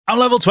I'm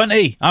level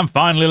 20. I'm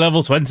finally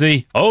level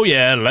 20. Oh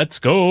yeah, let's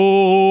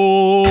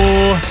go.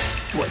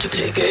 Want to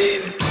play a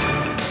game?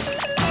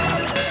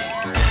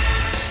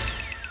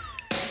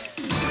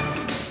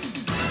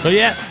 So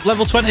yeah,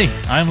 level 20.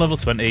 I'm level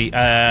 20.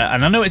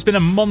 And I know it's been a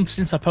month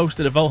since I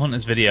posted a Vault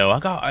Hunters video. I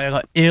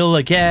got ill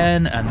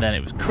again, and then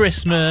it was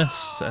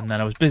Christmas, and then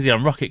I was busy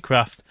on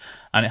Rocketcraft,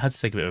 and it had to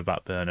take a bit of a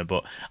back burner.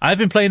 But I've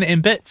been playing it in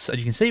bits, as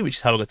you can see, which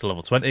is how I got to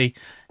level 20.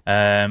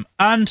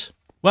 And,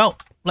 well,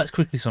 let's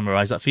quickly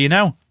summarise that for you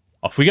now.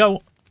 Off we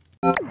go.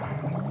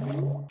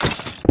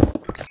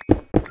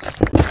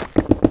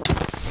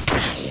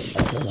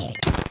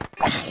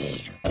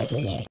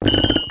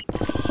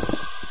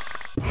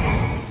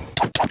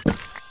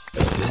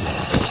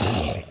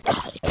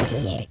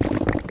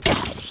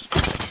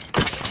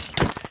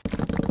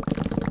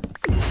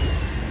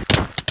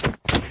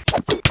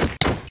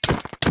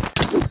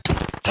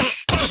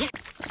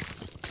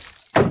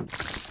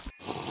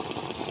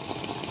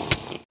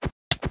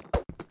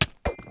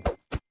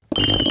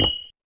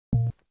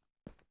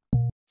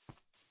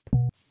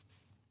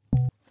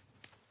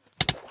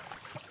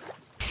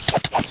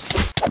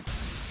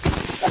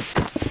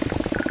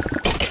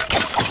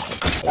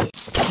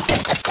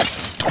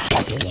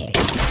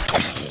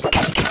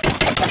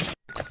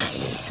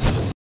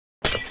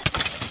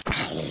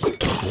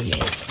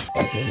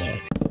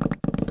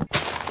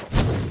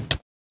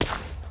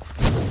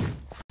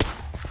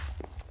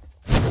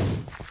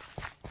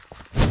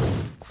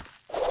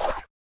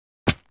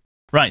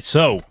 Right,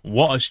 so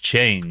what has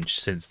changed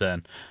since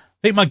then? I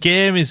think my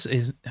gear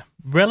is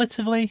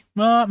relatively,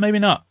 well, maybe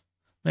not.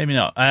 Maybe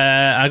not.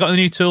 I got the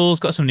new tools,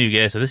 got some new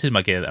gear, so this is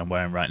my gear that I'm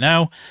wearing right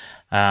now.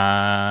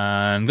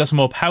 And got some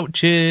more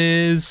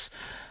pouches.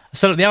 I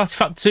set up the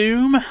artifact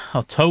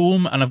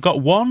tome, and I've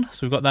got one,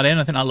 so we've got that in.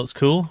 I think that looks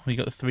cool. We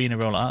got the 3 in a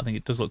row like that. I think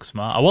it does look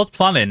smart. I was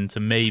planning to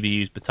maybe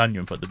use Britannia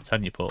and put the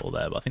Britannia portal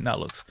there, but I think that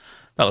looks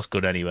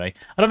good anyway.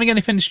 I don't think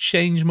anything's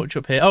changed much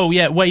up here. Oh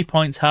yeah,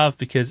 waypoints have,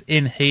 because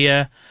in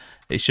here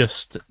it's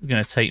just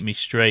going to take me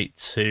straight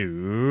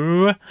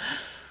to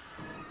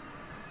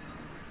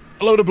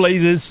a load of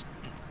blazes.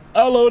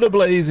 A load of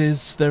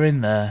blazes. They're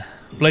in there.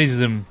 Blazes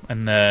and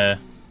with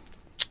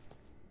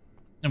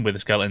the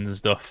skeletons and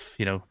stuff,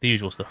 you know, the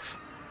usual stuff.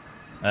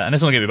 And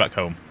this will get me back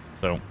home.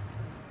 So,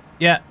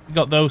 yeah, we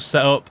got those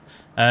set up.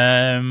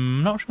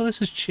 Not sure this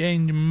has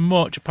changed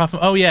much, apart from,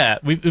 oh yeah,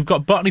 we've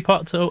got botany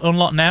pot to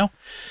unlock now.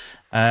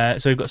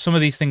 So we've got some of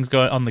these things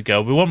going on the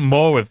go. We want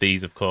more of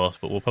these, of course,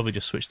 but we'll probably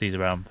just switch these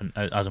around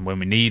as and when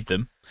we need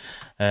them.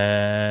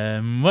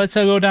 Let's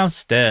go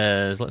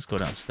downstairs. Let's go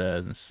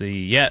downstairs and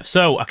see. Yeah,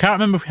 so I can't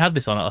remember if we had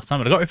this on it last time,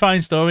 but I got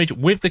refined storage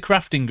with the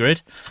crafting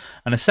grid,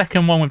 and a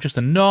second one with just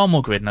a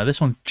normal grid. Now this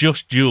one's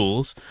just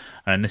jewels,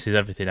 and this is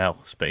everything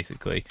else,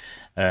 basically.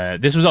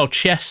 This was all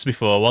chests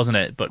before, wasn't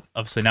it? But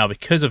obviously now,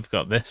 because I've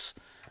got this,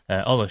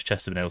 all those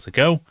chests have been able to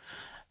go.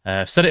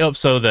 Set it up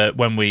so that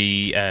when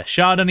we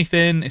shard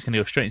anything, it's going to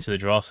go straight into the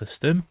draw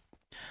system.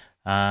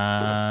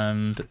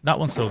 And that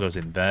one still goes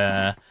in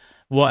there.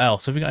 What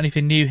else? Have we got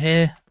anything new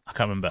here? I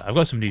can't remember. I've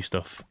got some new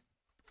stuff.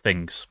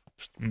 Things.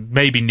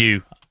 Maybe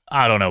new.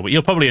 I don't know. But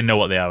you'll probably know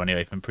what they are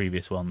anyway from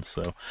previous ones.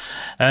 So,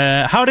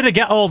 how did I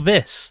get all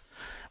this?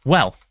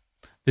 Well,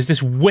 there's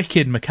this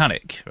wicked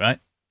mechanic, right?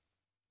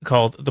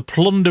 Called the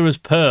Plunderer's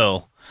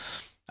Pearl.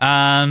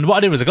 And what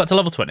I did was I got to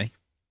level 20.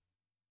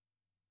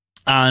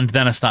 And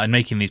then I started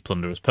making these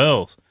Plunderer's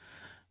Pearls,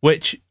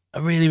 which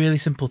are really, really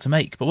simple to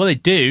make. But what they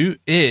do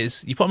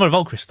is you put them on a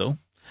Vault Crystal,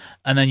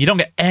 and then you don't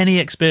get any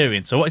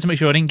experience. So I wanted to make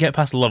sure I didn't get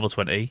past level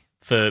 20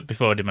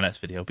 before I did my next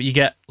video. But you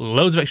get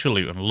loads of extra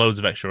loot and loads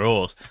of extra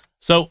ores.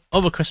 So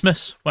over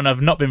Christmas, when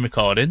I've not been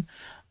recording,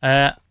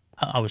 I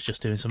was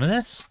just doing some of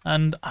this,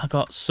 and I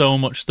got so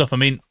much stuff. I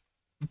mean,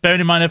 bearing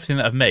in mind everything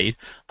that I've made,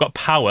 I've got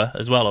power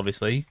as well,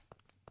 obviously.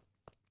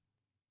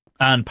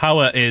 And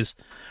power is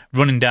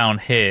running down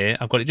here.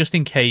 I've got it just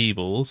in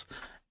cables,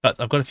 but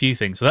I've got a few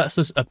things. So that's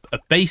just a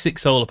basic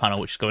solar panel,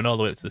 which is going all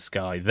the way up to the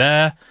sky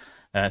there,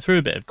 through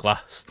a bit of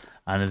glass.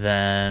 And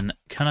then,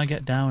 can I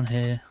get down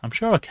here? I'm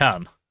sure I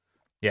can.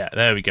 Yeah,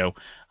 there we go.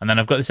 And then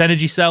I've got this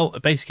energy cell, a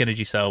basic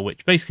energy cell,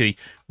 which basically,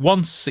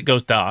 once it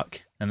goes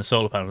dark and the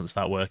solar panel doesn't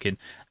start working,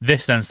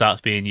 this then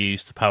starts being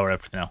used to power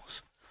everything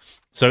else.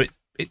 So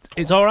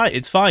it's all right.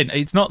 It's fine.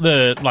 It's not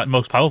the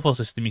most powerful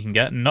system you can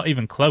get, not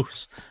even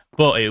close.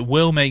 But it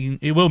will mean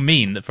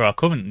that for our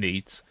current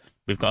needs,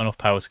 we've got enough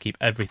power to keep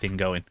everything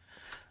going.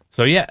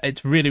 So yeah,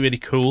 it's really, really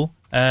cool.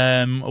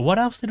 What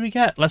else did we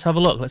get? Let's have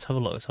a look. Let's have a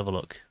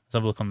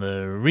look on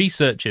the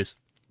researches.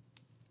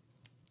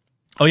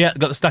 Oh yeah,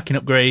 got the stacking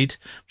upgrade,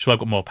 which is why I've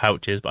got more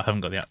pouches, but I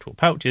haven't got the actual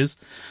pouches.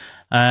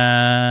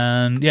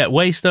 And yeah,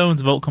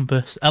 waystones, vault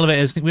compass,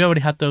 elevators. I think we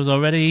already had those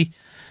already.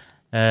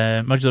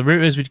 Modular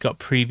routers we'd got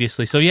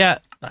previously. So yeah,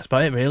 that's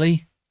about it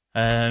really.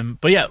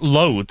 But yeah,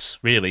 loads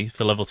really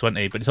for level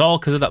 20, but it's all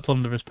because of that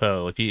Plunderer's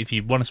Pearl. If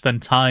you want to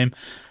spend time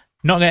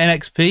not getting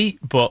XP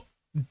but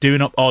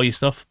doing up all your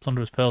stuff,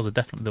 Plunderer's Pearls are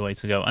definitely the way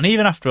to go. And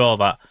even after all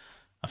that,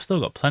 I've still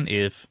got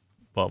plenty of,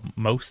 well,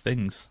 most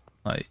things.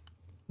 Like,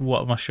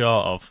 what am I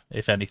short of,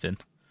 if anything?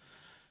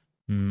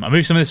 I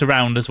moved some of this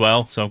around as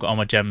well, so I've got all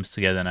my gems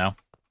together now.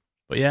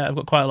 But yeah, I've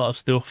got quite a lot of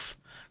stuff.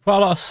 Quite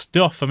a lot of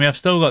stuff. I mean, I've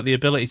still got the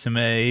ability to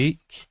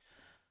make,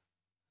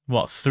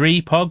 what,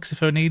 3 pogs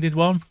if I needed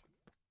one?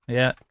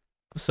 Yeah.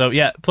 So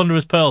yeah,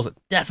 Plunderer's Pearls are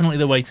definitely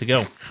the way to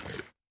go.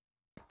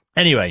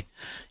 Anyway,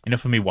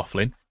 enough of me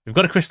waffling. We've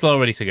got a crystal all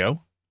ready to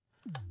go.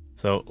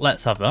 So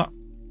let's have that.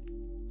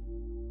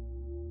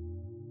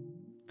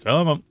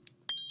 Come on.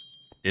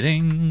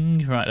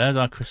 Ding. Right, there's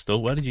our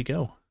crystal. Where did you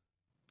go?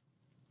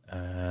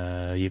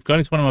 You've gone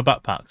into one of my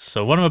backpacks.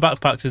 So one of my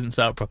backpacks isn't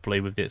set up properly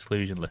with the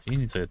exclusion lift. You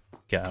need to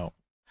get out.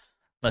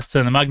 Let's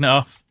turn the magnet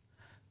off.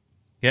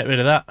 Get rid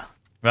of that.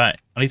 Right,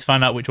 I need to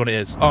find out which one it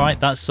is. All right,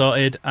 that's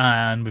sorted.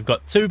 And we've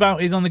got 2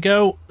 bounties on the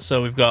go.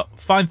 So we've got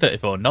Find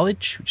 34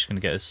 Knowledge, which is going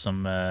to get us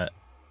some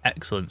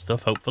excellent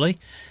stuff, hopefully.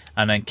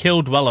 And then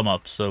Kill Dweller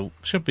Mobs. So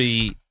should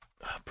be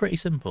pretty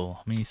simple.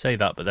 I mean, you say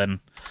that, but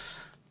then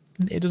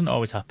it doesn't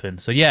always happen.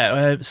 So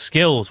yeah,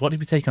 skills. What did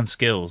we take on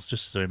skills?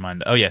 Just as a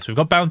reminder. Oh yes, we've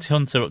got Bounty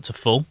Hunter up to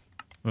full.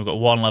 We've got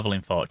 1 level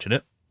in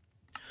Fortunate.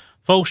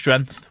 Full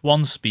Strength,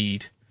 1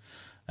 Speed,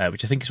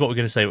 which I think is what we're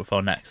going to save up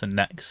for next. The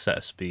next set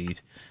of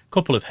Speed.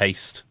 Couple of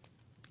Haste.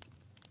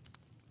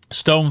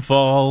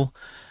 Stonefall,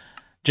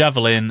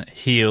 Javelin,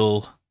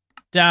 Heal,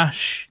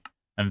 Dash,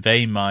 and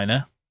Vein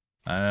Miner.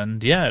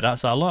 And yeah,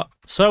 that's our lot.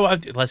 So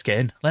let's get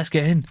in. Let's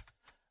get in.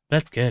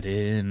 Let's get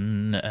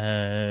in.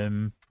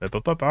 I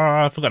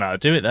forgot how to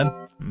do it then.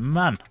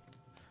 Man.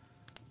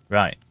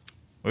 Right.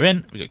 We're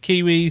in. We got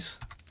kiwis.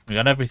 We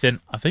got everything.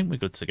 I think we're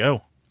good to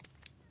go.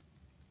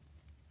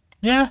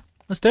 Yeah,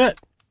 let's do it.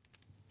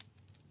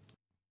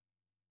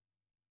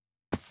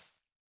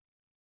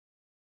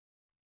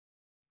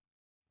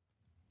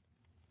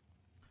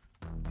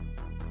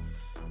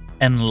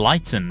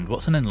 Enlightened.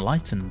 What's an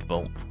enlightened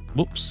vault?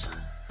 Whoops.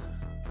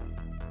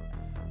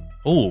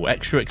 Oh,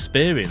 extra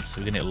experience.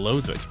 We're going to get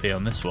loads of XP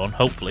on this one,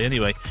 hopefully.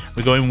 Anyway,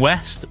 we're going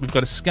west. We've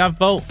got a scav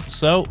vault,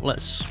 so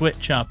let's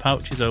switch our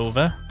pouches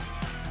over.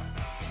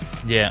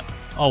 Yeah.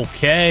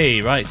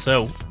 Okay, right,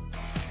 so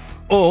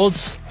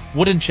ores,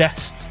 wooden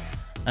chests,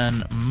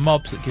 and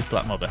mobs that give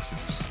black mob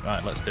essence.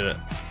 Right, let's do it.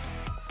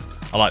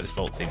 I like this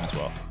vault theme as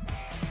well.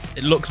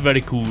 It looks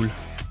very cool.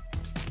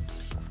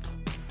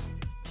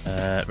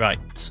 Right.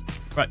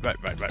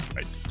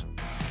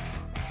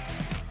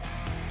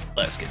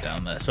 Let's get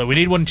down there. So we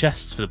need 1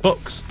 chest for the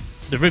books.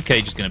 The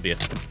ribcage is going to be a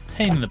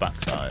pain in the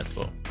backside,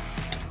 but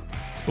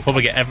we'll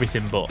probably get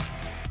everything but.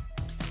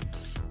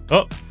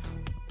 Oh!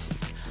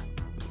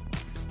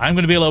 I'm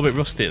going to be a little bit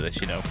rusty at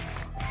this, you know.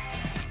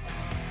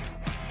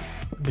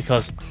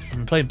 Because I've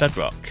been playing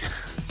Bedrock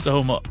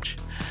so much.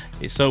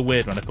 It's so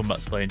weird when I come back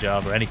to playing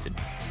Java or anything.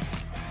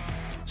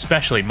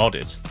 Especially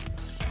modded.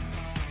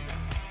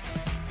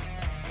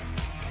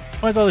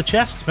 Where's all the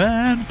chests,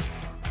 man?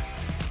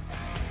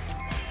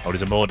 Oh,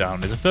 there's a more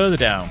down. There's a further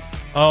down.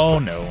 Oh,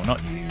 no,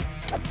 not you.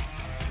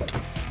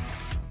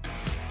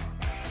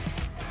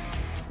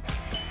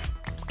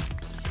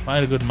 If I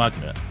had a good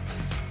magnet,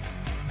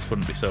 this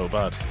wouldn't be so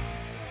bad.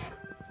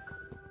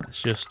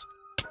 It's just...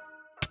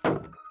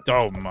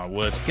 Oh, my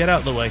word. Get out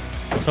of the way.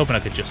 I was hoping I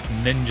could just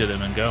ninja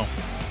them and go.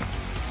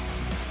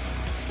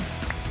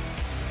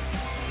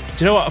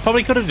 Do you know what I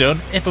probably could have done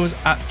if I was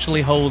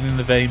actually holding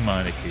the vein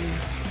miner key?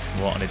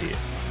 What an idiot.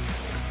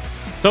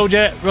 Told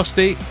you,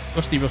 rusty.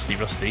 Rusty. That's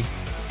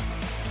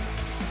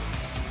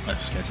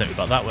just going to take me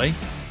back that way.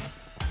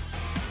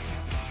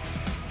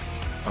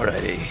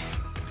 Alrighty.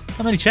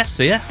 How many chests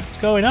here? What's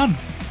going on?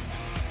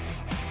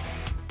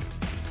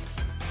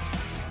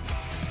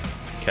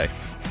 Okay.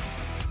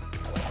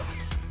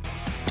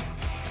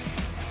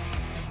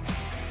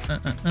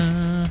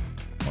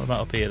 What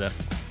about up here then?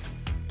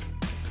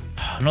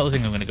 Another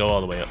thing I'm going to go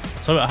all the way up.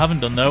 I'll tell you what I haven't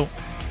done though.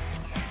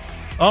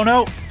 Oh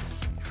no!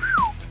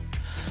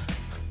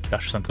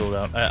 Dash was on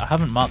cooldown. I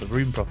haven't marked the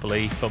room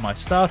properly for my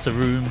starter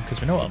room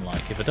because we know what I'm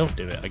like. If I don't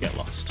do it, I get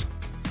lost.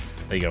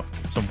 There you go.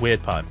 Some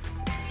weird pine.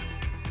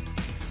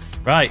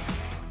 Right.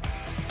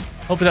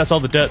 Hopefully that's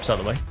all the derps out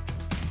of the way.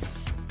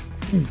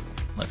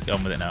 Let's get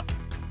on with it now.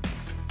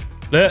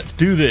 Let's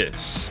do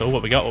this. So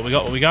what we got?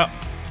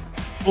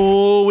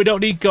 Oh, we don't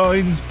need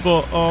coins,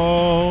 but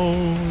oh,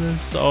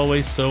 there's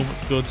always so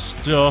much good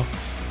stuff.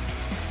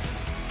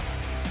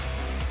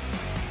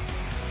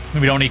 I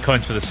mean, we don't need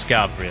coins for the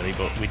scav, really,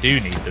 but we do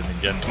need them in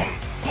general.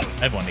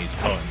 Everyone needs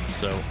coins,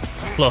 so...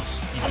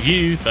 Plus,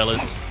 you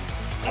fellas.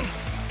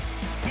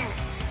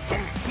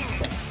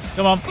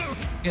 Come on,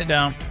 get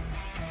down.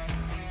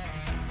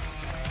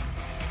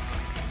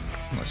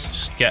 Let's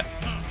just get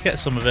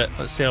some of it.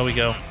 Let's see how we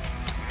go.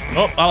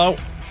 Oh, hello.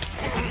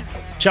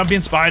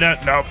 Champion spider.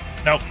 Nope.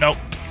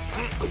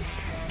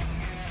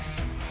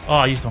 Oh,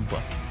 I used one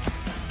block.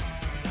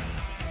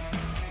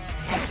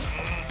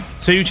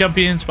 2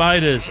 champion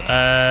spiders.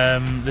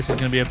 This is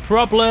going to be a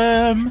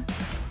problem.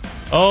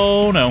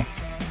 Oh, no.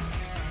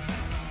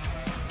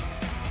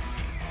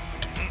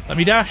 Let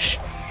me dash.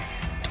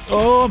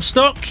 Oh, I'm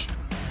stuck.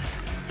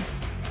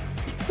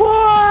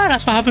 What?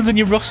 That's what happens when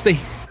you're rusty.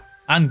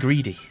 And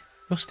greedy.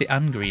 Rusty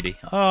and greedy.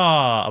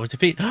 Ah, I was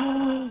defeated.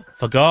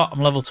 Forgot, I'm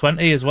level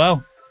 20 as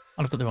well.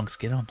 I've got the wrong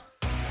skin on.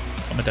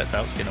 Got my decked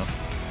out skin on.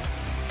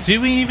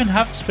 Do we even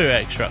have a spirit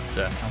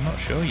extractor? I'm not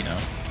sure, you know.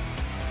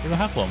 Do we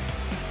have one?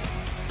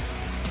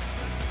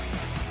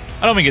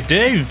 I don't think I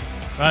do.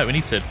 Right, we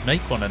need to make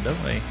one then,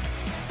 don't we?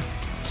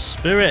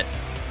 Spirit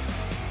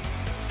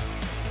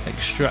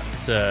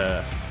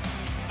extractor.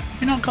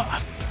 We not got. I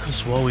could have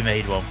swore we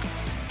made one.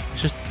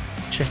 Let's just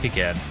check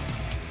again.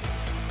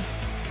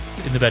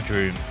 In the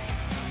bedroom.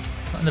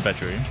 Not in the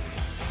bedroom.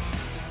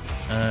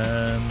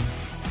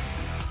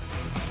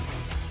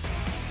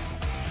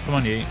 Come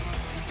on, you.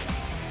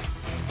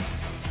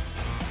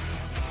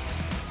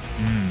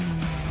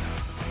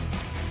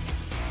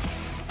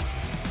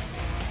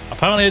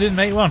 Apparently I didn't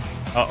make one.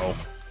 Uh-oh.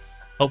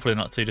 Hopefully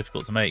not too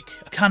difficult to make.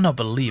 I cannot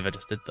believe I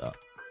just did that.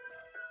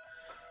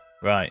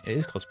 Right, it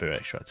is called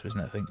Spirit Extractor, isn't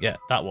it? I think. Yeah,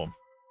 that one.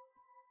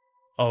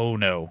 Oh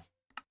no.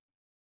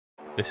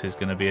 This is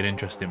going to be an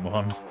interesting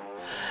one.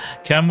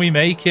 Can we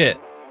make it?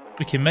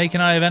 We can make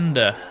an Eye of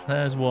Ender.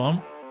 There's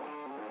one.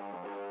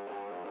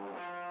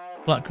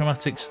 Black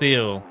Chromatic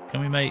Steel.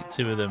 Can we make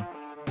 2 of them?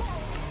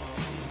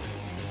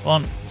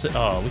 1, 2.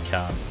 Oh, we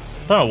can.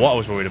 I don't know what I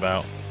was worried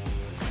about.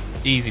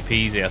 Easy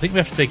peasy. I think we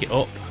have to take it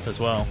up as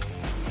well.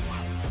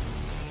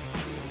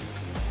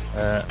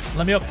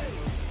 Let me up.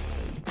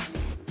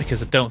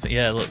 Because I don't think...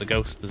 Yeah, look, the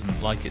ghost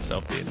doesn't like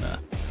itself being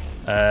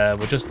there.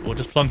 We'll just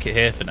plonk it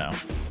here for now.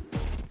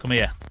 Come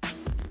here.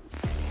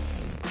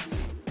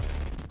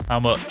 How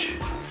much?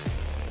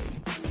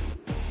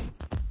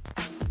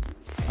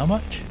 How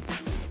much?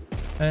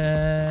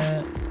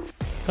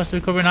 Cost of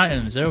recovering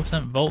items,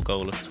 0% vault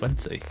goal of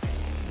 20.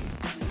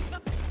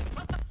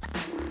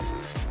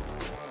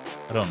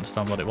 I don't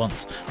understand what it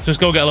wants. Just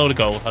go get a load of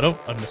gold. I don't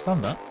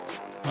understand that.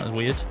 That is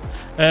weird.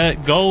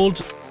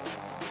 Gold.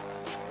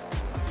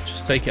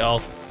 Just take it all.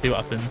 See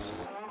what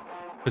happens.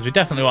 Because we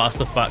definitely want our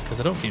stuff back, because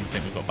I don't even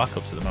think we've got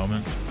backups at the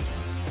moment.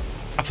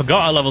 I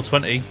forgot at level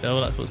 20. Oh,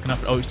 that's what's going to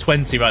happen. Oh, it's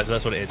 20, right, so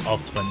that's what it is.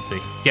 Of 20.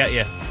 Get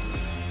ya.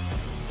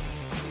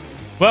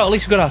 Well, at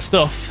least we've got our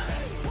stuff.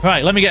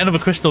 Right, let me get another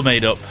crystal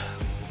made up.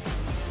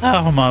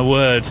 Oh, my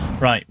word.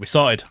 Right, we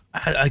sorted. I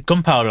had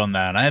gunpowder on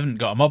there, and I haven't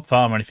got a mob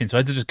farm or anything, so I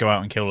had to just go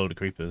out and kill a load of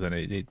creepers, and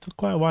it took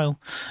quite a while.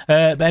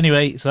 But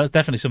anyway, so that's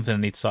definitely something I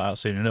need to sort out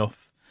soon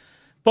enough.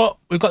 But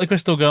we've got the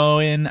crystal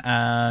going,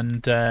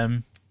 and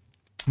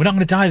we're not going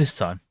to die this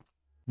time.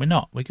 We're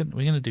not. We're going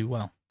to do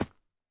well.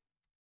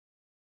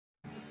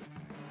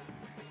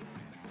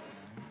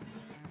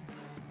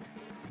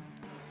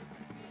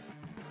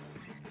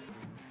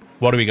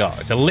 What do we got?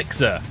 It's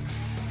Elixir.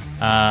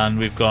 And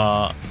we've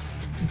got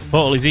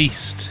Portal is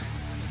East.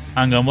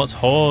 Hang on, what's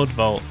Horde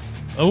Vault?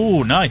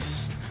 Oh,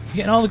 nice. You're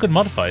getting all the good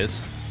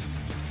modifiers.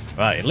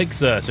 Right,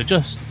 Elixir. So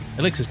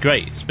Elixir's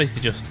great. It's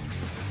basically just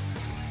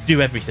do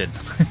everything.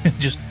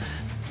 Just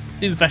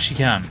do the best you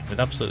can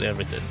with absolutely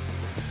everything.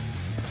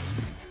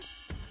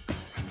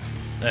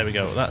 There we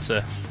go. That's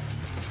a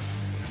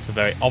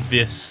very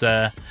obvious,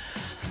 an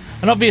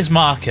obvious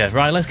marker.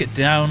 Right, let's get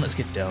down. Let's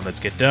get down. Let's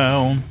get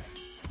down.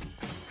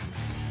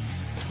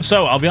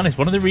 So, I'll be honest,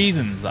 one of the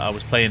reasons that I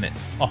was playing it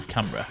off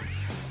camera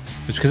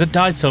was because I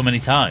died so many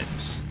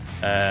times.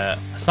 I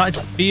started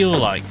to feel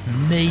like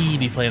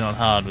maybe playing on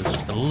hard was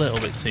just a little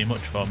bit too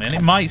much for me, and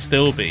it might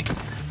still be,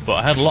 but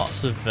I had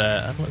lots of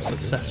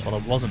success while I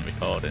wasn't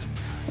recording.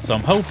 So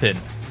I'm hoping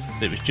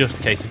that it was just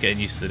a case of getting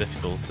used to the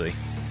difficulty.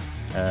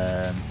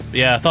 But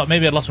yeah, I thought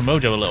maybe I'd lost my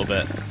mojo a little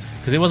bit,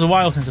 because it was a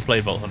while since I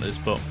played Vault Hunters,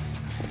 but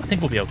I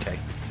think we'll be okay.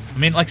 I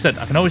mean, like I said,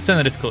 I can always turn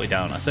the difficulty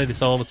down. I say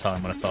this all the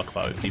time when I talk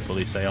about it with people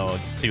who say, oh,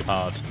 it's too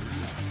hard.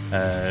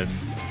 Turn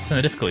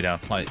the difficulty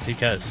down. Like, who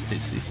cares?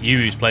 It's you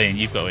who's playing.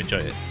 You've got to enjoy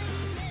it.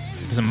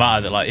 It doesn't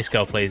matter that, like,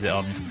 Isco plays it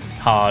on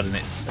hard and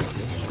it's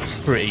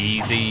pretty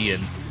easy.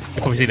 And you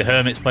probably see the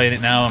Hermits playing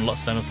it now, and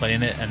lots of them are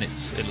playing it, and it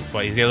looks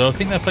quite easy. Although I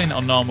think they're playing it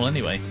on normal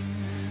anyway.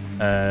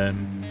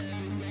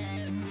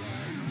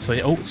 So,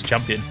 yeah, oh, it's a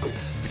champion,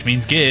 which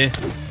means gear.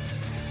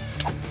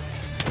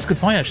 That's a good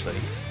point, actually.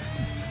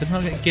 Did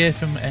not get gear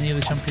from any of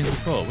the champions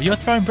before. Well, you were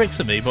throwing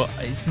bricks at me, but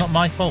it's not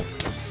my fault.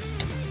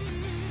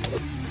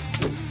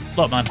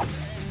 Look, man.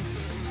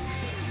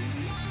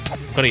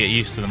 Got to get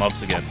used to the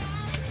mobs again.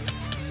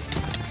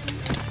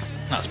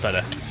 That's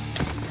better.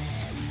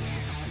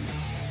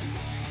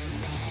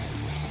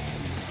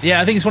 Yeah,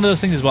 I think it's one of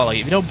those things as well. Like,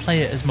 if you don't play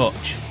it as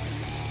much,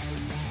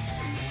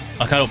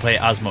 like I don't play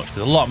it as much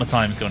because a lot of my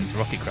time is going into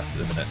Rocket Craft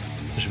at the minute,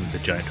 especially with the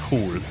giant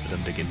hole that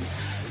I'm digging.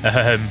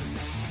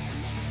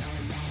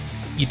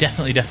 You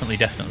definitely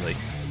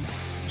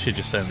should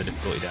just turn the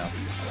difficulty down.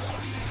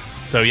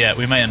 So yeah,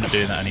 we may end up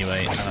doing that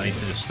anyway, and I need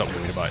to just stop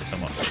worrying about it so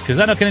much, because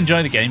then I can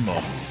enjoy the game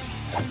more.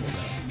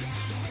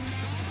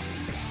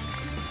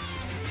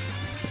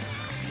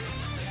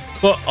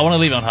 But I want to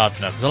leave it on hard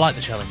for now, because I like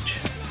the challenge.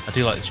 I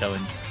do like the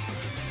challenge.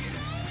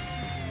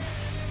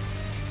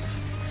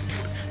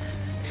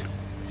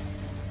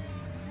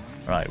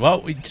 Right,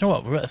 well, you know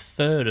what? We're at a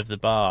third of the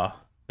bar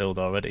build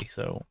already,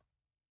 so...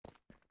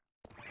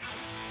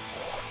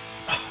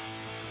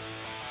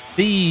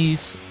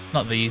 these,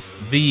 not these,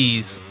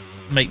 these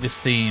make this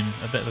theme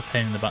a bit of a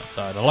pain in the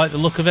backside. I like the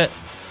look of it.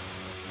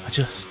 I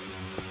just,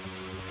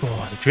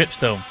 oh, the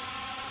dripstone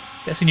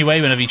gets in your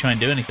way whenever you try and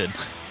do anything.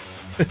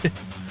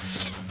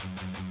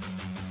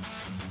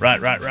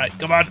 Right.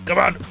 Come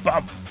on.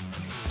 Bob.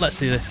 Let's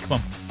do this. Come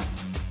on.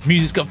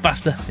 Music's got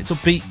faster. It's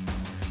upbeat.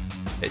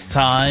 It's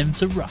time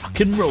to rock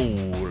and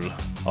roll.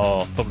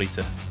 Or probably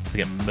to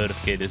get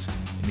murdificated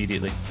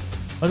immediately.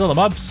 Where's all the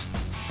mobs?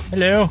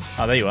 Hello.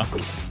 Oh, there you are.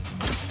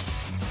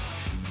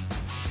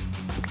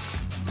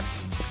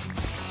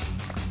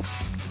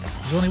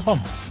 There's only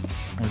one.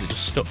 Or is it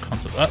just stuck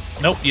onto... Oh,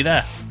 nope, you're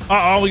there.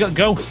 Oh, we got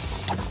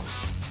ghosts.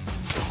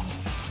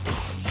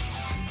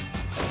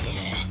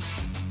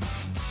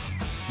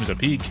 There's a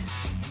pig.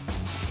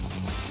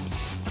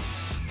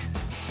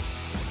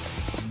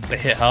 They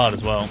hit hard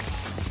as well.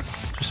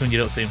 Just when you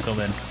don't see them come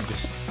in, they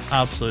just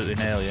absolutely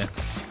nail you.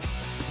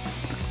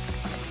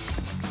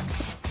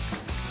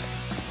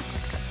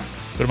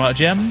 Good amount of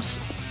gems.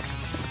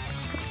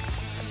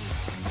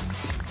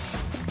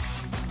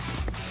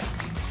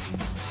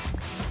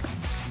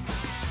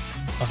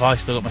 Have I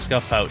still got my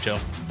scav pouch on?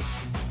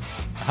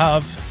 I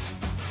have.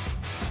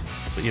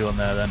 Put you on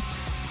there then.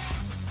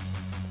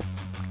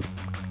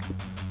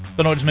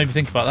 Don't know what just made me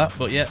think about that,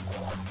 but yeah.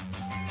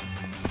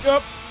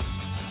 Yep.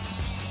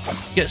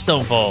 Get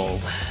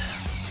stonefalled.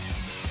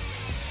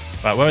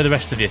 Right, where are the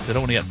rest of you? 'Cause I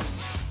don't want to get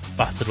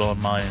battered while I'm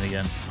mining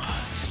again.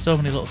 There's so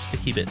many little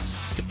sticky bits.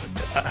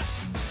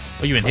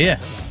 Oh, you in here?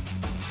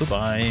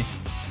 Goodbye.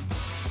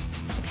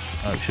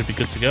 Oh, it should be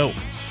good to go.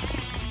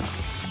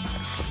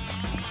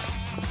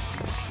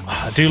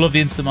 I do love the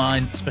instant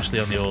mine, especially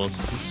on the ores.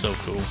 It's so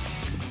cool.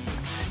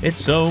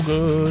 It's so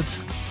good.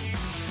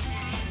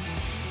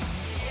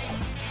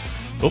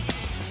 Oh.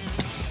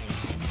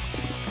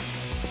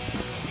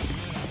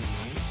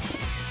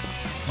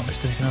 Not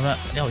missed anything of that.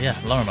 Oh yeah,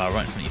 Larimar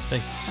right in front of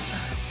your face.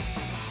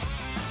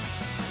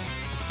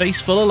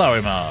 Face full of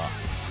Larimar.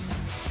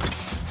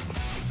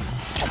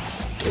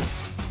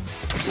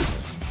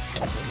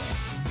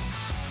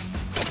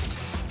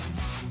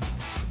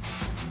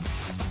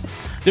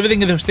 The other thing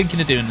that I was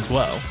thinking of doing as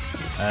well,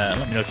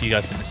 let me know if you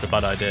guys think this is a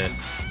bad idea,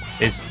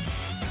 is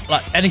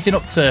like anything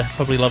up to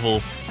probably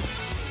level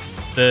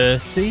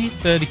 30,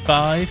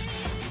 35,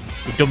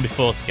 we've done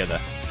before together.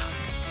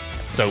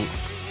 So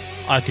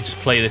I could just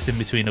play this in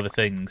between other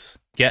things,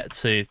 get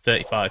to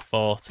 35,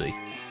 40.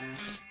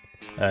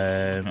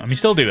 I mean,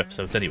 still do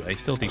episodes anyway,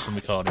 still do some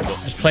recording, but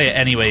just play it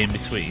anyway in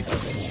between,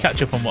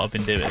 catch up on what I've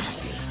been doing,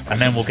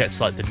 and then we'll get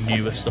to like the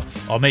newer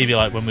stuff, or maybe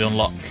like when we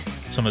unlock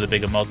some of the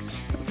bigger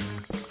mods.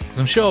 Because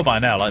I'm sure by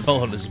now, like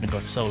Vault Hunters has been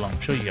going for so long, I'm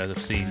sure you guys have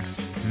seen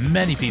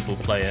many people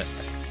play it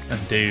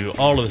and do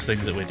all of the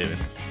things that we're doing.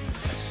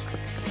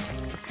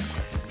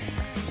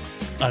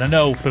 And I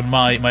know from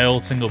my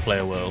old single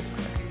player world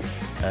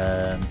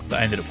that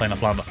I ended up playing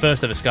offline, my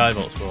first ever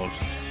Skyvault World.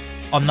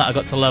 On that I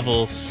got to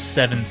level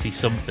 70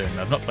 something.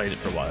 I've not played it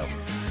for a while.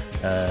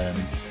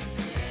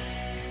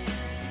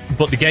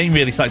 But the game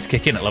really started to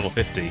kick in at level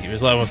 50. It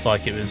was almost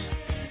like it was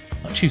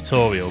not a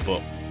tutorial,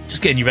 but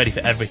just getting you ready for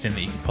everything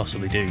that you could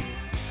possibly do.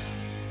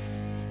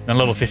 Then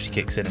level 50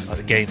 kicks in, it's like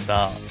the game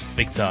starts,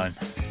 big time.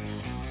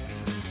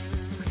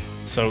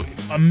 So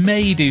I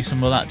may do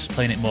some of that, just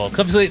playing it more. Because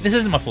obviously this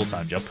isn't my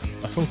full-time job.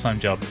 My full-time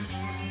job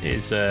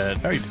is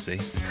very busy.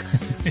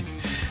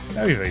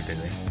 Very, very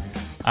busy.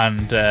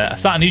 And I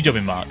start a new job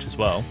in March as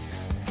well,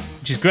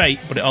 which is great,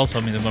 but it also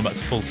means I'm going back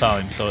to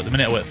full-time. So at the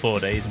minute I work 4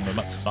 days, I'm going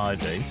back to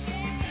 5 days.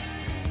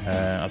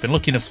 I've been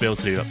lucky enough to be able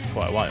to do that for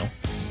quite a while.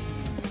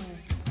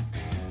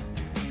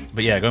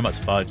 But yeah, going back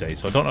to 5 days,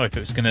 so I don't know if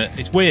it's gonna...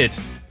 It's weird,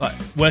 like,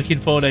 working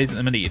 4 days at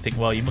the minute, you think,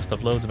 well, you must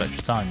have loads of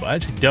extra time, but I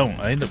actually don't.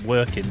 I end up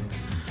working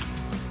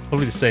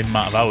probably the same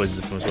amount of hours as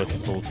if I was working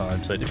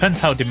full-time, so it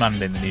depends how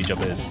demanding the new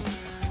job is,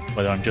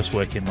 whether I'm just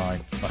working my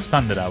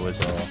standard hours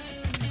or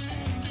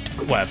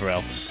whatever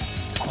else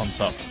on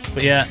top.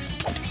 But yeah,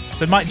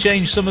 so it might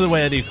change some of the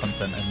way I do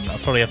content, and I'll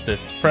probably have to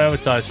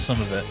prioritise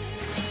some of it.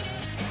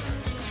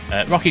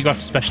 Rocketcraft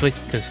especially,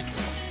 because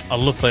I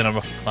love playing on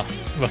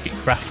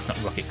Rocketcraft, not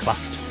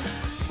Rocketcraft.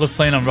 Love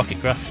playing on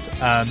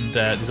Rocketcraft, and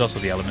there's also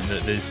the element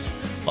that there's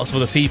lots of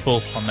other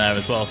people on there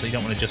as well, so you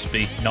don't want to just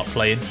be not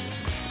playing.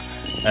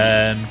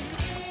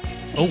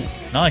 Oh,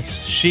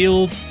 nice.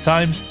 Shield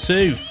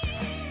 ×2.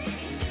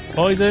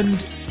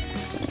 Poisoned.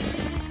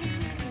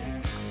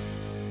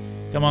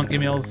 Come on,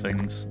 give me all the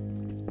things.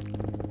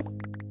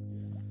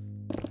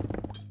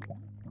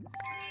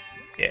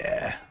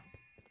 Yeah.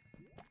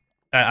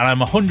 And I'm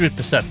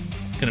 100%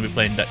 going to be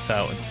playing Decked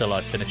Out until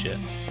I finish it.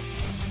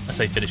 I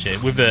say finish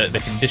it with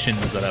the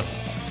conditions that I've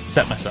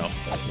set myself.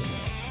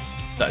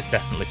 That is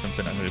definitely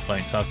something I'm going to be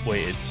playing, because I've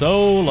waited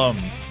so long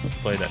to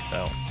play Decked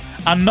Out.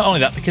 And not only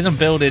that, because I'm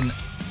building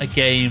a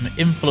game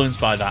influenced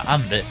by that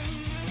and this,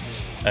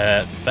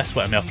 the best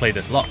way, I mean, I've played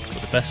this lots,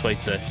 but the best way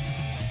to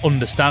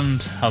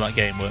understand how that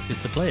game works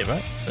is to play it,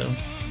 right? So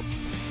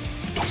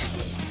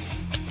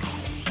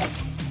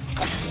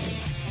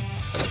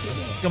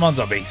come on,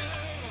 zombies.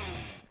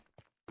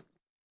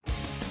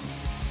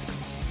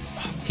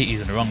 keep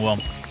using the wrong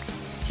one.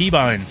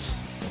 Keybinds.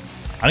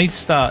 I need to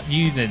start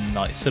using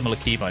like similar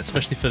keybinds,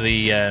 especially for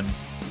the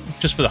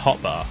just for the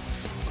hotbar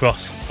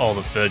across all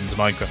the versions of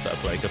Minecraft that I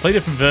play. I play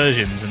different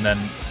versions, and then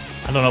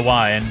I don't know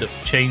why I end up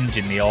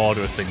changing the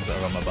order of things that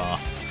are on my bar,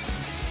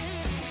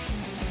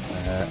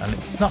 and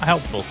it's not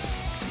helpful.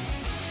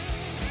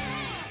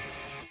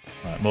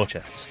 Right, more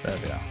chests. There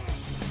we are.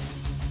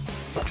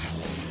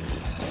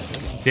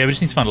 So yeah, we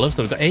just need to find a love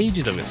store. We've got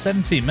ages though. We've got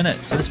 17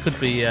 minutes, so this could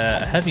be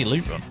a heavy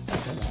loot run.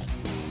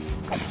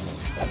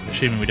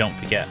 Assuming we don't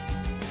forget.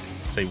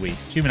 Say we.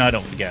 Assuming I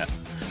don't forget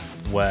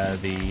where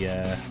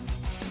the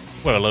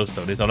where a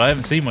lodestone is. Although I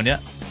haven't seen one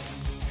yet.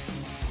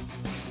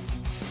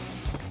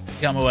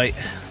 Get out of my way.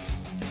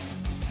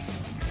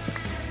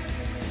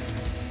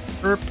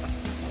 Erp.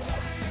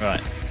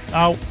 Right.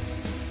 Ow.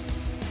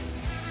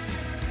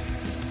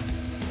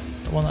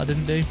 The one that I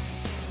didn't do.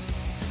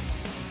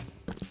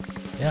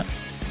 Yeah.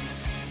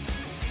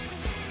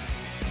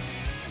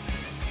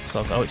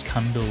 So, oh, it's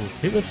candles.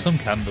 It was some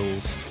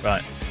candles.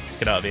 Right. Let's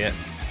get out of here.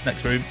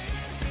 Next room.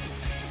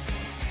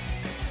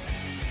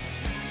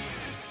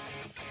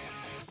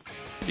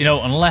 You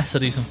know, unless I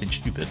do something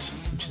stupid,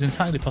 which is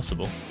entirely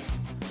possible,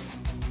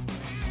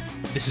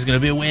 this is going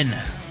to be a win.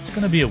 It's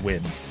going to be a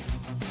win.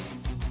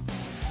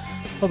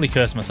 Probably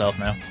curse myself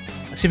now.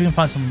 Let's see if we can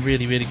find some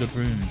really, really good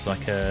rooms.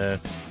 Like a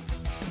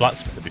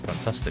blacksmith would be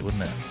fantastic,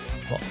 wouldn't it?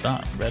 What's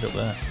that? Red up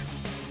there. I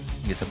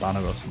think it's a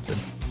banner or something.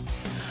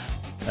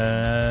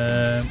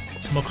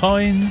 Some more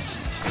coins.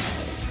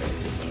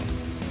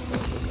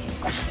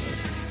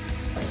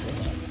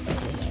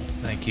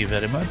 Thank you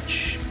very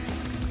much.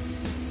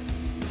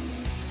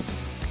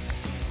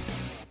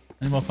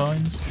 Any more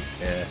coins?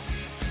 Yeah.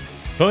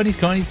 Coinies,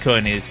 coinies,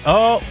 coinies.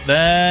 Oh,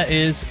 there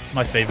is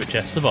my favourite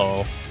chest of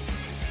all.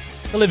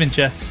 The living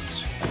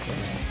chests.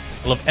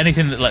 I love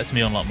anything that lets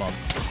me unlock mods.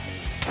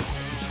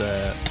 It's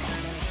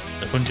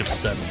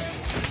 100%.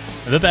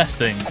 The best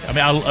thing, I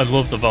mean, I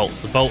love the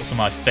vaults. The vaults are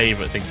my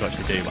favourite thing to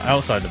actually do. But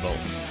outside the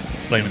vaults,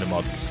 playing with the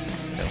mods.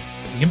 You know,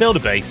 you can build a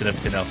base and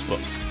everything else, but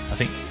I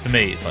think for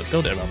me, it's like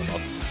build it around the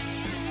mods.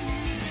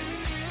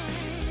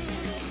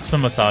 I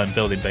spend my time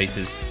building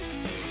bases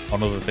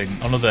on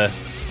other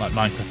like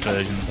Minecraft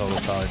versions all the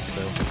time.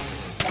 So,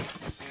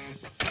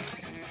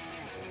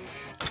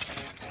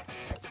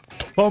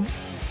 boom.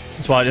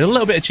 That's why I did a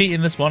little bit of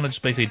cheating this one. I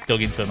just basically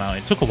dug into a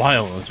mountain. It took a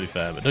while, to be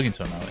fair, but dug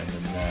into a mountain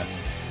and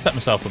set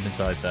myself up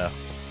inside there.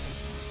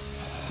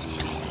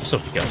 So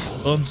we go.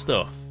 Fun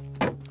stuff.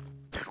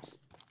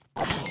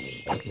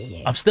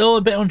 I'm still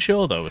a bit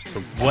unsure though as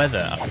to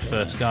whether I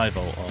prefer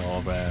Skyvault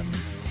or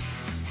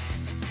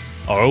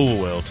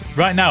Overworld.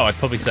 Right now, I'd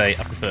probably say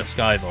I prefer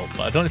Skyvault,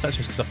 but I don't know if that's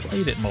just because I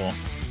played it more.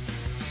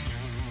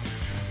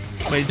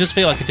 But it does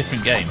feel like a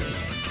different game.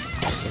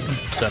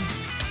 100%.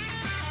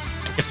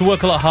 You have to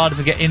work a lot harder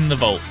to get in the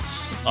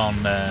vaults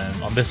on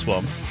this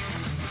one,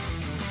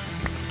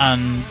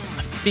 and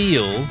I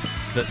feel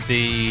that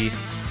you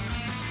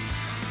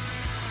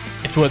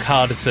have to work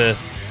harder to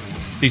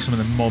do some of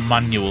the more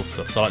manual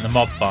stuff. So like the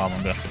mob farm,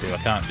 I'm gonna have to do. I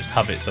can't just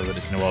have it so that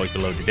it's gonna always be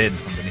loaded in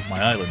underneath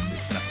my island.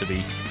 It's gonna have to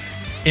be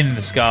in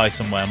the sky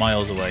somewhere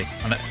miles away,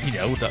 and you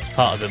know that's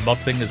part of the mod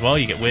thing as well.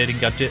 You get weirding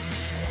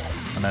gadgets,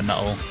 and then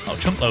that'll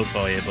chunk load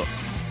for you, but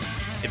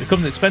it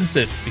becomes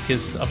expensive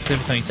because obviously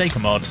every time you take a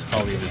mod,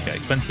 all the others get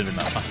expensive in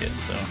that packet.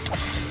 So,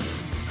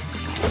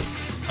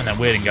 and then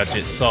weirding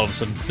gadgets all of a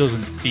sudden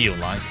doesn't feel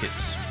like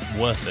it's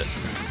worth it.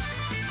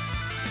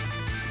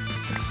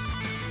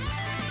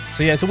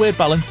 So yeah, it's a weird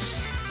balance.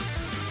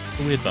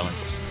 A weird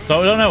balance.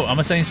 So I don't know. Am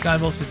I saying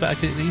Skyvault is better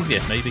because it's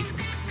easier? Maybe.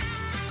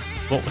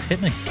 What would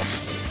hit me?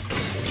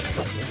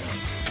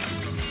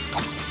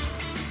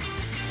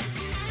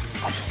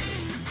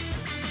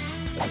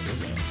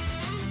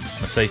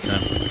 Am I safe now?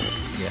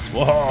 Yes.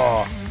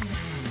 Whoa!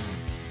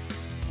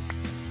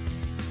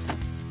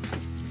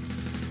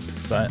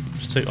 Is that it?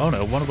 Just two? Oh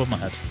no, one above my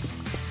head.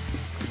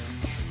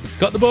 It's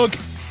got the bug!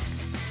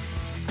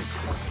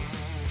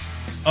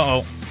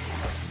 Uh oh.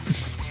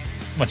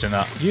 Imagine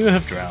that. You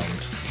have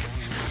drowned.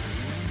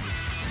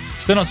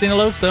 Still not seen a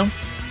lodestone?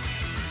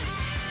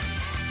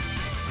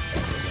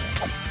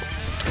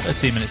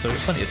 13 minutes, so we've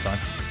got plenty of time.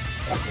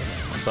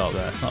 What's out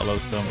there? It's not a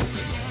lodestone.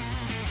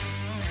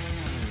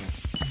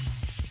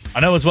 I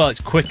know as well it's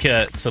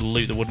quicker to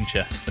loot the wooden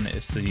chests than it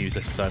is to use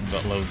this because I haven't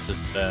got loads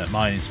of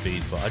mining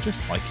speed, but I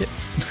just like it.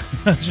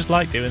 I just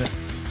like doing it.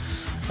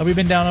 Have we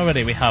been down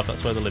already? We have.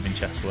 That's where the living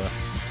chests were.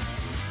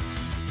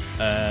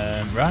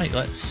 Right,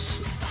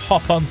 let's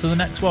hop on to the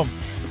next one.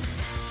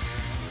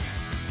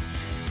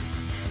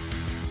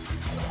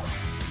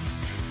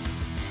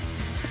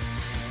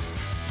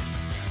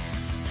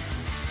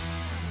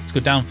 Let's go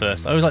down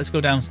first. I always like to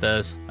go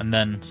downstairs and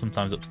then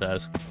sometimes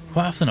upstairs.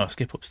 Quite often I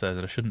skip upstairs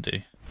and I shouldn't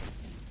do.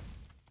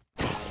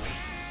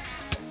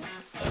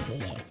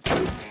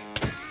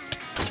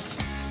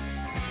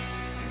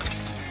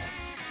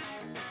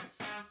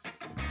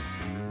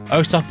 I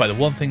always talk about the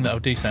one thing that I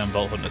do say on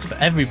Vault Hunters for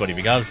everybody,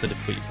 regardless of the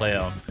difficulty you play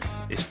on,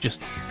 is just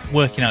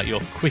working out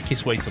your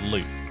quickest way to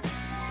loot.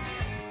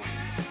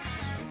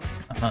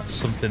 That's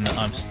something that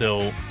I'm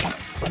still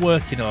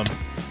working on.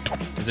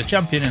 There's a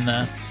champion in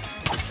there.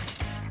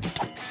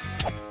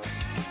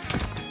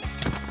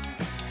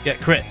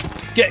 Get crit.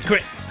 Get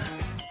crit.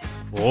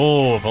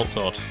 Whoa, Volt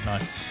Sword.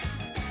 Nice.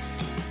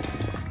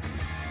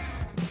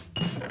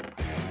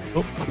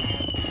 Oh.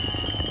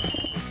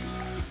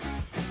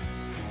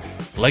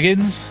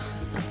 Leggings.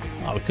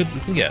 Oh, we could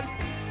get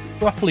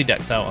properly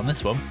decked out on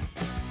this one.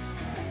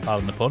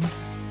 Pardon the pun.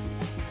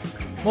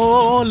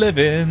 More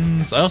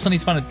livings. I also need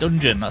to find a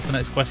dungeon. That's the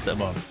next quest that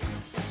I'm on.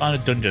 Find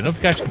a dungeon. I don't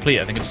think I have to complete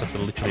it. I think I just have to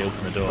literally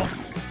open the door.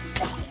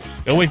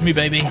 Go with me,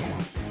 baby.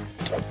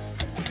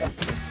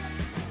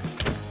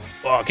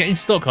 Oh, getting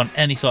stuck on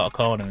any sort of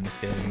corner in this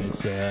game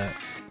is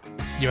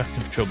you're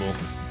asking for trouble.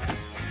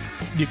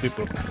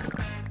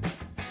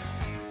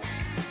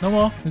 No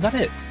more? Is that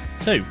it?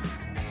 2?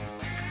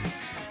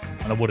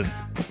 And a wooden.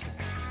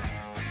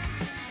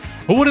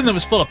 A wooden that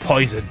was full of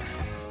poison.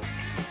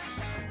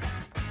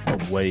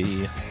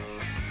 Away.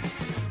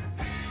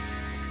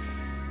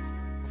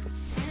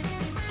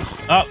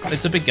 Oh,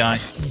 it's a big guy.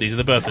 These are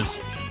the burpers.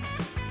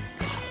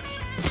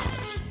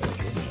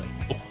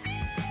 Oh.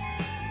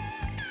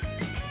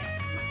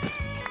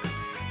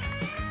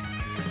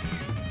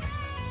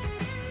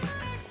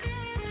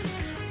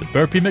 The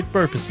Burpy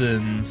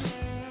McBurpersons.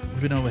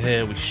 We've been over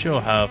here. We sure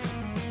have.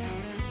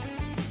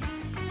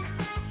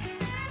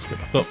 Let's get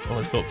back up. Oh,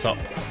 let's go up top.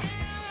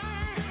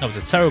 That was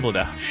a terrible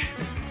dash.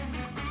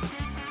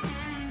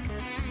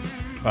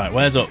 Right,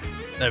 where's up?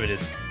 There it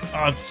is. Oh,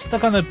 I'm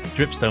stuck on the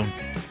dripstone.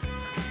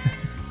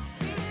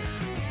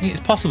 It's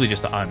possibly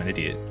just that I'm an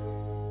idiot,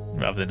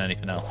 rather than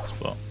anything else,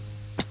 but...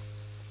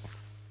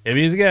 Here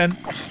he is again.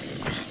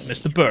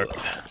 Mr. Burp.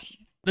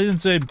 Listen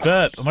to him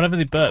burp, and whenever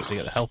they burp, they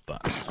get the health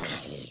back.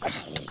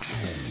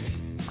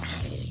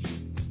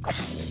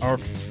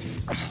 Alright.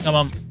 Come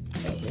on.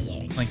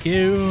 Thank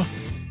you.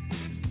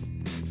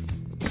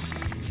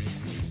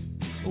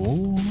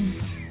 Ooh.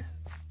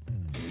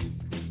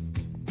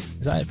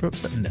 Is that it for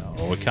upstairs? No,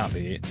 it can't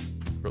be it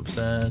for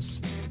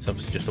upstairs. It's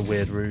obviously just a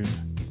weird room.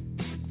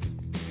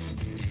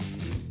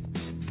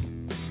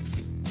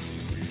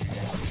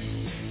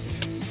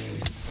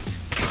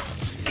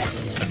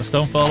 Let my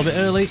stone fall a bit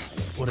early.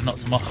 Would have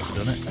knocked him off if I'd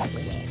done it.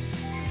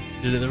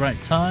 Did it at the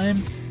right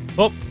time.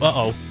 Oh,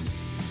 uh-oh.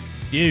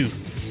 You.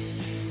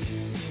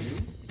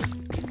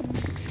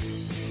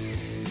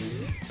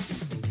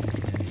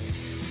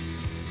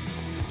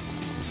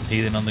 Some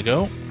healing on the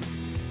go.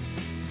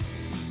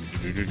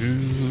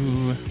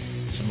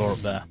 Some more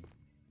up there.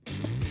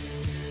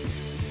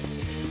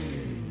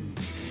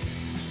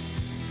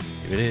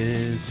 Here it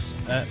is.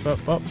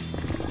 Up, up.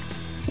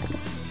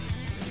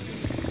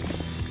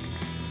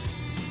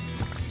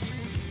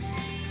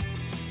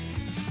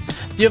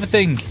 The other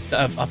thing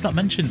that I've not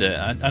mentioned it,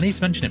 I need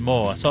to mention it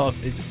more.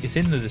 It's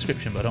in the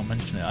description, but I don't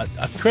mention it.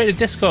 I created a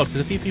Discord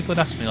because a few people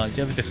had asked me, like, do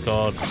you have a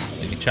Discord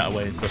that you can chat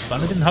away and stuff?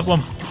 And I didn't have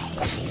one,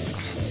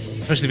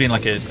 especially being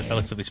like a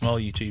relatively small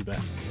YouTuber.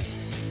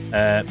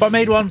 But I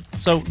made one,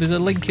 so there's a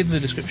link in the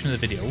description of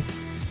the video.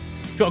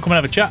 If you want to come and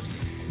have a chat,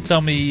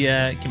 tell me,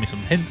 give me some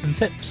hints and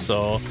tips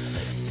or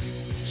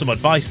some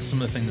advice on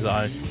some of the things that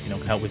I,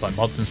 can help with, like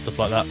mods and stuff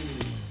like that,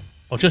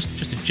 or just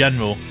a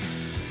general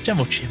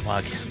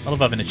chinwag. I love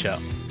having a chat.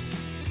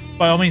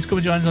 By all means, come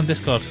and join us on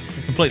Discord.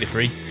 It's completely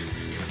free.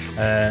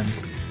 And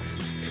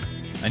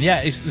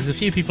yeah, there's a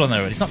few people on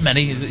there. It's not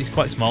many. It's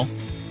quite small.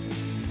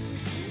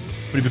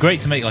 But it'd be great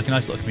to make like a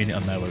nice little community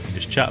on there where we can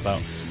just chat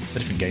about the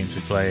different games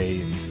we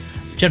play and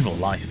general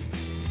life.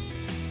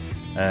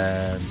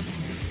 And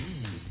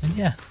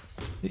yeah,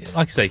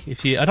 like I say,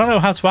 I don't know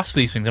how to ask for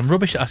these things. I'm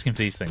rubbish at asking for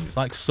these things,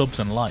 like subs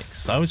and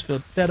likes. I always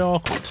feel dead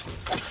awkward.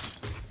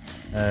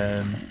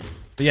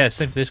 But yeah,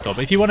 same for Discord.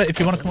 But if you want to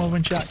come over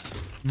and chat,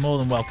 more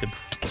than welcome.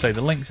 So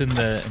the link's in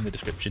the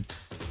description.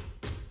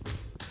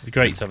 It'd be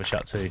great to have a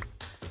chat to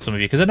some of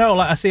you, because I know,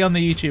 like I see on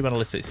the YouTube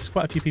analytics, there's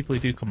quite a few people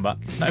who do come back.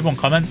 Not everyone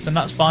comments, and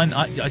that's fine.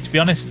 I to be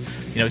honest,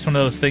 it's one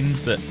of those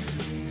things that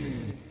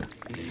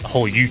the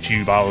whole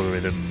YouTube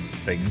algorithm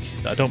thing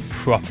that I don't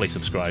properly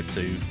subscribe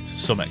to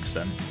some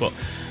extent, but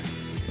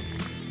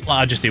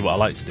I just do what I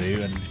like to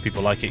do, and if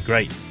people like it,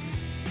 great.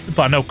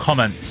 But I know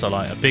comments are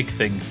like a big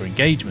thing for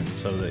engagement,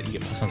 so that you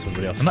get passed on to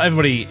everybody else. And not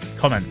everybody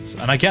comments,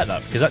 and I get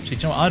that, because actually,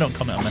 do you know what? I don't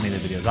comment on many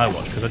of the videos I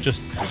watch, because I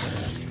just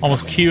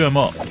almost queue them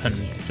up and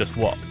just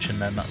watch,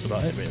 and then that's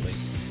about it, really.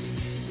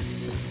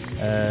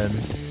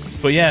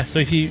 But yeah, so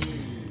if you...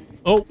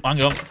 Oh,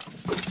 hang on.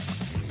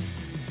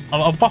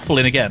 I'm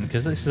waffling again,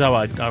 because this is how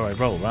I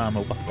roll, right? I'm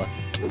a waffler.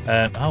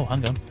 Oh,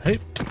 hang on. Hey.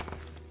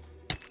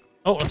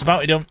 Oh, that's a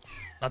bounty done.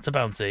 That's a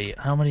bounty.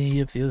 How many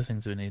of the other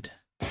things do we need?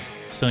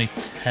 It's only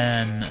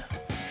 10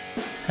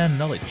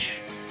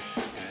 knowledge.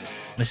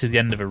 And this is the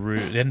end of a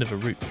route.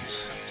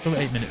 Still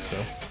got 8 minutes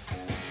though.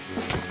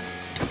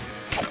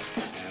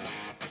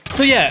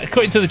 So yeah,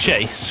 cutting to the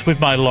chase with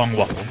my long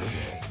waffle.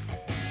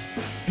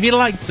 If you'd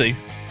like to,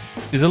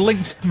 there's a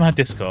link to my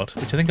Discord,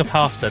 which I think I've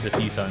half said a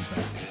few times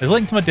now. There's a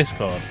link to my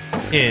Discord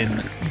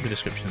in the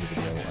description of the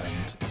video,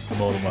 and you're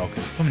more than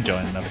welcome to come and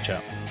join and have a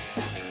chat.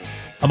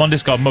 I'm on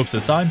Discord most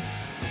of the time.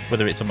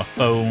 whether it's on my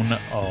phone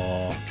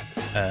or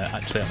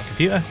actually on my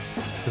computer,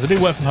 because I do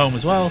work from home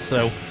as well.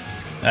 So, you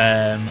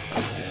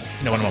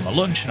know, when I'm on my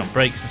lunch and on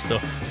breaks and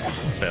stuff,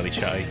 I'm fairly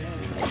chatty.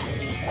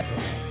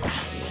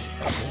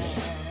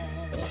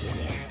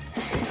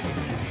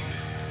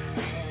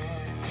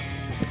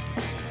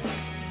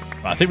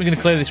 Right, I think we're going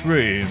to clear this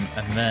room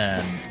and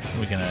then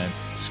we're going to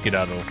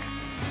skedaddle.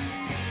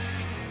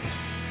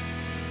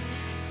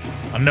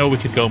 I know we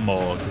could go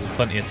more, there's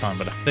plenty of time,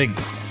 but I think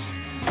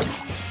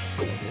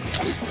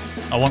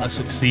I want to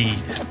succeed.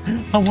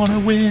 I want to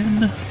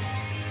win. And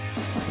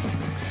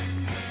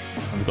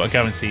we've got a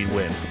guaranteed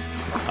win.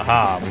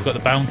 Aha, we've got the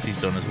bounties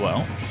done as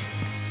well.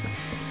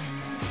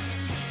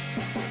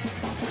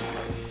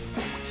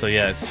 So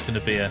yeah, it's going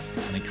to be an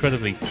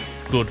incredibly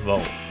good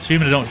vault.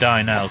 Assuming I don't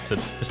die now to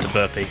Mr.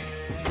 Burpee.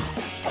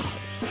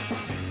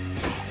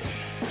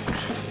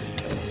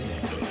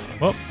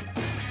 Whoop.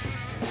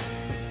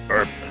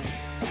 Burp.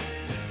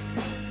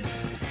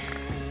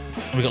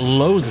 And we've got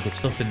loads of good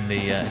stuff in the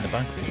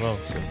banks as well.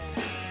 So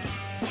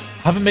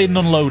I haven't made an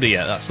unloader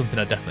yet. That's something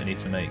I definitely need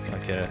to make,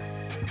 like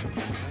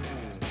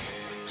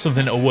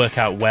something that'll work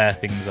out where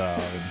things are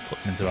and put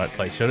them into the right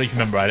place. I don't know if you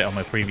remember I did it on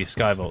my previous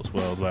Skyvaults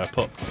world where I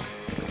put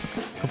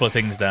a couple of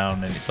things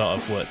down and it sort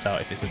of worked out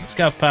if it's in the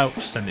scav pouch,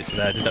 send it to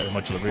there. I did that with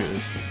modular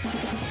routers.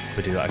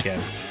 We do that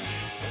again.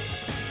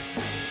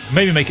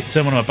 Maybe make it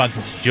turn one of my bags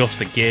into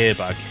just a gear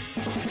bag,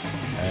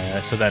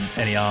 so then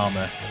any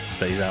armour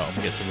stays out and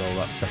we get to roll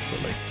that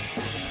separately.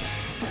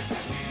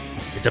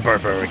 It's a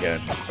burper again.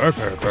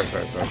 Burper,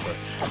 burper, burper.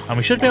 And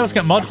we should be able to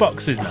get mod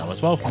boxes now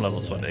as well from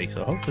level 20,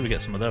 so hopefully we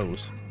get some of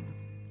those.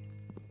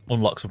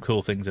 Unlock some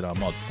cool things in our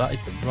mods. That is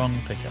the wrong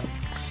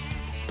pickaxe.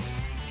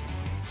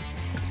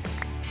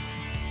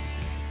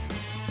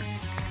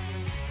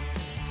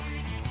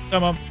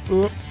 Come on.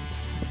 Oop.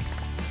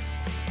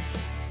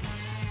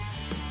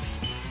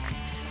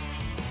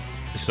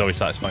 This is always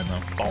satisfying though.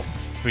 Bomb.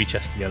 3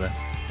 chests together.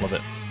 Love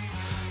it.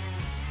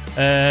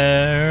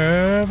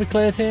 Have we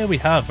cleared here? We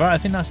have. Right, I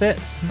think that's it.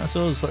 I think that's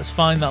us. Let's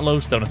find that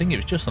lodestone. I think it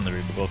was just on the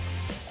room above.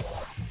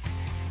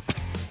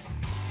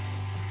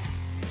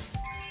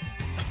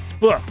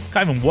 Ugh,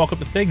 can't even walk up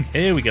the thing.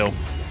 Here we go.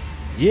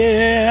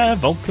 Yeah,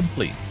 vault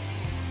complete.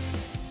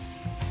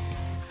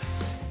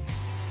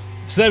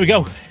 So there we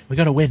go. We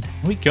got a win.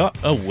 We got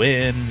a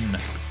win.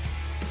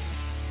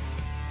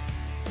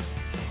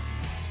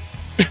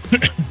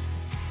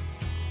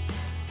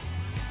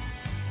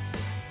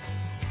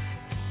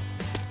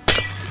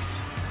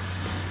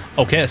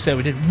 Okay, let's see how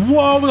we did.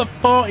 Whoa, we got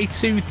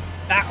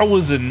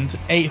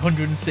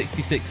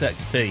 42,866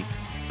 XP.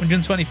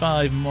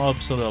 125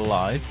 mobs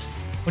unalived.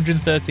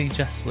 113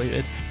 chests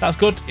looted. That's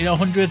good. You know,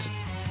 100.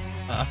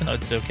 I think I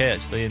did okay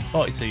actually. And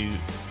 42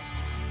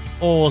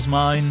 ores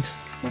mined.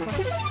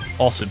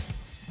 Awesome.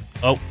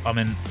 Oh, I'm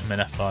in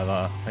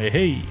F5.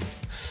 Hey.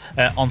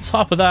 On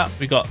top of that,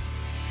 we got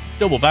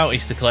double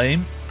bounties to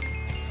claim,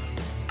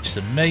 which is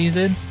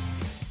amazing.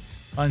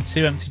 Find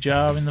 2 empty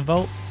jar in the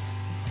vault.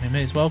 I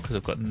may as well because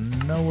I've got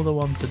no other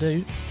one to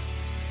do.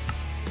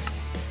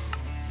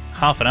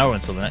 Half an hour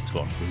until the next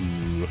one.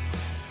 Ooh.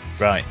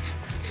 Right.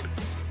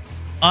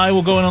 I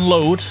will go and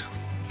unload.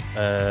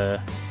 Oh.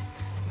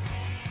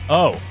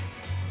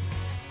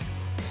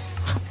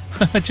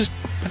 I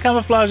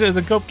camouflaged it as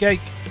a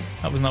cupcake.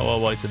 That was not what I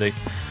wanted to do.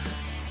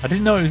 I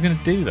didn't know it was going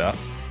to do that.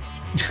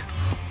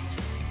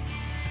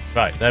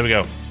 Right, there we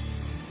go.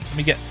 Let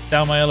me get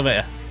down my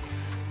elevator.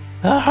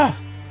 Ah,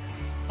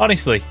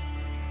 honestly.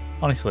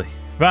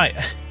 Right,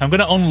 I'm going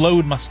to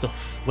unload my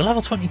stuff. We're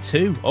level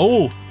 22.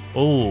 Oh,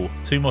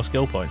 2 more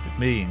skill points, which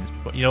means,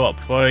 you know what,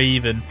 before I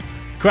even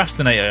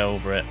procrastinate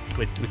over it,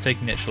 we're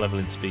taking the extra level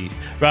in speed.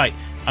 Right,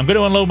 I'm going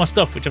to unload my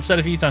stuff, which I've said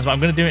a few times, but I'm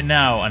going to do it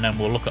now, and then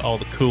we'll look at all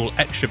the cool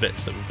extra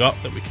bits that we've got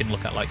that we can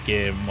look at, like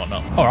gear and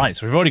whatnot. All right,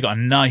 so we've already got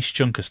a nice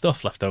chunk of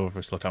stuff left over for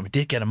us to look at. We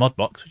did get a mod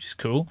box, which is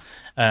cool,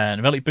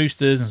 and relic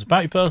boosters and some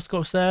bounty posts to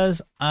go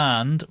upstairs,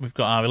 and we've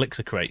got our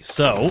elixir crate.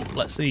 So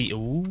let's see.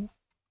 Ooh,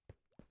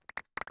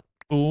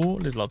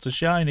 there's lots of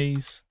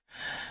shinies,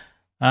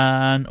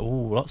 and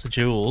lots of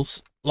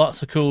jewels.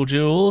 Lots of cool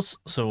jewels,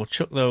 so we'll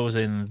chuck those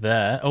in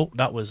there. Oh,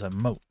 that was a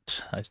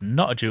moat. That is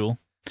not a jewel.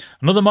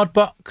 Another mod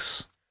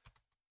box.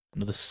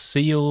 Another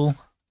seal.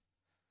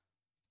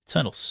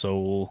 Eternal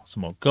soul.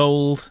 Some more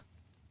gold.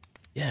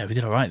 Yeah, we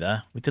did all right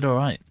there. We did all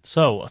right.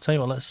 So, I'll tell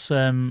you what, let's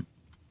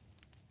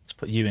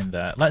put you in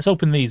there. Let's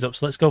open these up.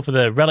 So let's go for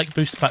the relic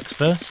booster packs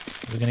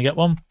first. Are we going to get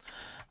one?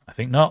 I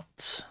think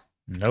not.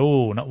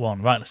 No, not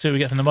one. Right, let's see what we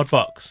get from the mod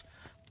box.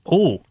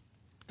 Oh,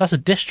 that's a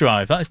disk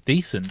drive. That is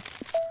decent.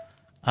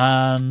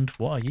 And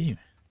what are you?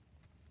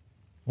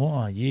 What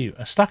are you?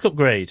 A stack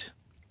upgrade.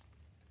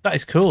 That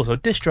is cool. So a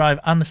disk drive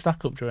and a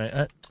stack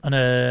upgrade. And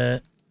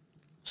a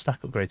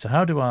stack upgrade. So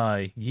how do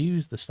I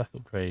use the stack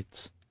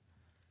upgrades?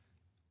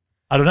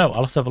 I don't know.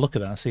 I'll have to have a look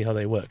at that and see how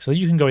they work. So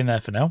you can go in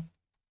there for now.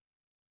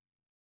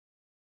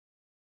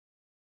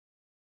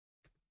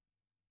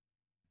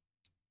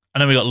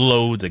 And then we got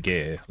loads of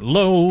gear.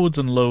 Loads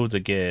and loads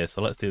of gear.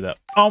 So let's do that.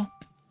 Oh,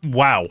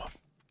 wow.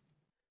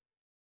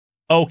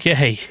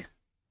 Okay.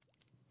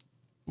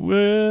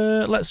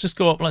 let's just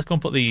go up. Let's go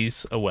and put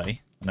these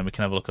away, and then we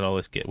can have a look at all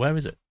this gear. Where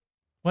is it?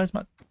 Where's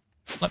my...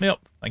 Let me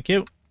up. Thank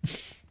you.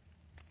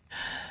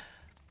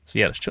 So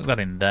yeah, let's chuck that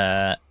in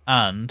there.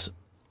 And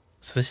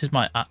so this is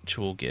my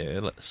actual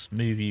gear. Let's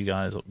move you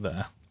guys up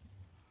there.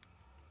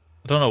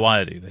 I don't know why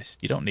I do this.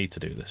 You don't need to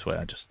do it this way.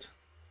 I just...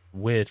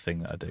 Weird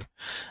thing that I do.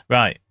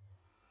 Right.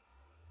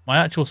 My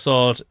actual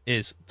sword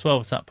is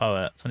 12 attack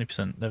power,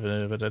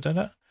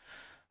 20%.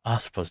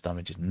 Arthropod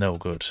damage is no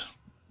good.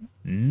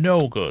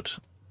 No good.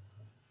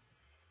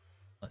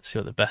 Let's see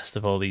what the best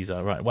of all these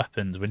are. Right,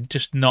 weapons. We're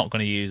just not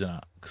going to use an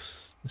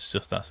axe. It's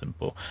just that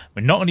simple.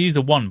 We're not going to use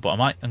the one, but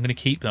I'm going to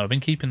keep them. I've been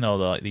keeping all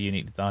the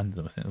unique designs of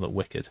them. I think they look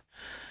wicked.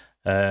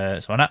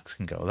 So an axe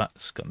can go.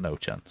 That's got no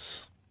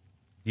chance.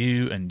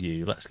 You and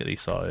you. Let's get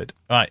these sorted.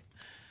 Right.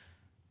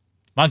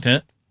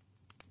 Magnet.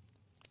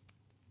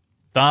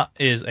 That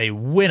is a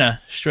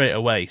winner straight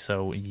away.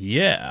 So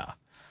yeah,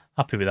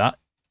 happy with that.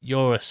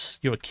 You're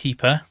a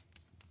keeper.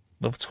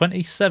 Level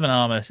 27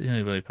 armor.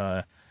 Really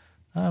power.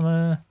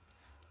 Armor.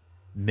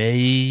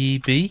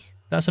 Maybe.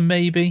 That's a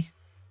maybe.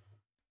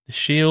 The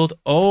shield.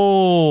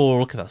 Oh,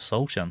 look at that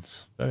soul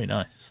chance. Very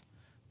nice.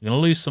 We're going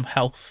to lose some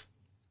health.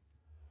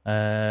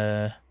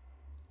 We're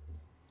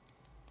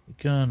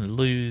going to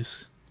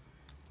lose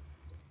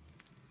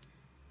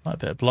quite a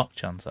bit of block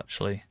chance,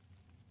 actually.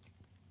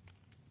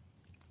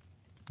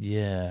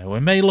 Yeah,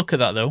 we may look at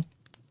that, though.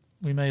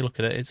 We may look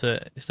at it. It's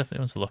definitely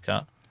one to look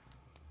at.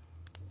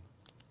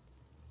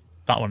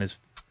 That one is...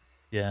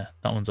 Yeah,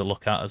 that one's a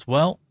look at as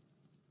well.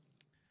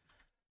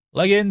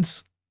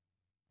 Leggings.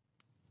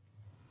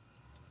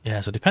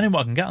 Yeah, so depending on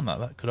what I can get on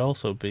that could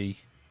also be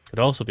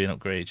an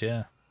upgrade,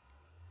 yeah.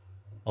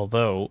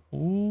 Although,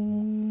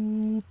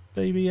 ooh,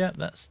 baby, yeah,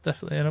 that's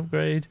definitely an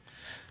upgrade.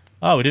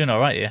 Oh, we're doing all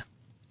right here.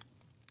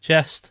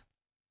 Chest.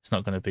 It's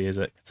not going to be, is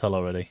it? I can tell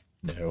already.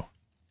 No.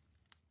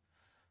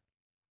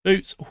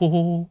 Boots.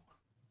 Ooh.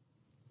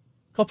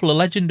 Couple of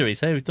legendaries.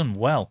 Hey, we've done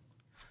well.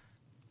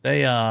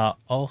 They are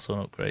also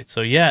an upgrade.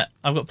 So yeah,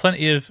 I've got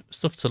plenty of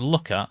stuff to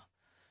look at.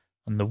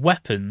 And the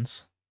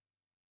weapons,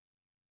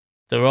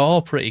 they're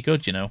all pretty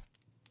good, you know.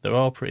 They're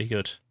all pretty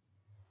good.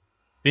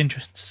 Be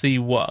interested to see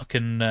what I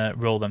can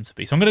roll them to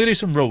be. So I'm going to do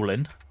some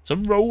rolling.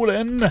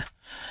 And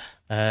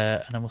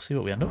then we'll see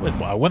what we end up with.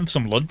 Well, I went for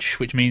some lunch,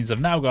 which means I've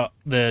now got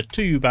the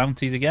 2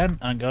 bounties again.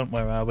 Hang on,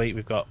 where are we?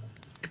 We've got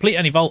complete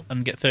any vault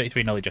and get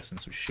 33 knowledge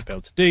essence, which we should be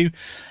able to do.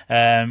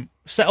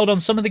 Settled on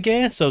some of the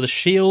gear. So the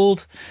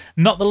shield,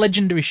 not the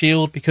legendary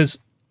shield, because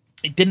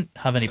it didn't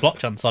have any block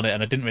chance on it,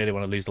 and I didn't really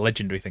want to lose the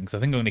legendary things. So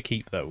I think I'm going to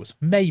keep those.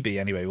 Maybe,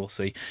 anyway, we'll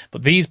see.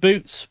 But these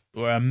boots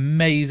were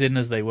amazing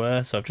as they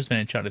were, so I've just been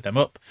enchanted them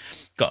up.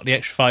 Got the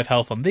extra 5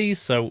 health on these,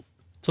 so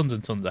tons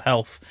and tons of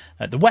health.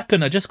 The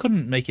weapon, I just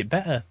couldn't make it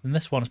better than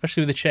this one,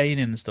 especially with the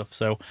chaining and stuff.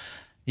 So,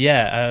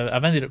 yeah,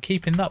 I've ended up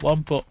keeping that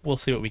one, but we'll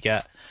see what we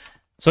get.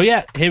 So,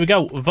 yeah, here we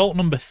go. Vault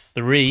number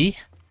 3.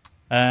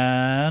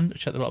 And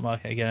check the block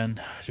market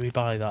again. Should we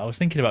buy that? I was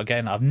thinking about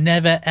getting that. I've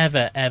never,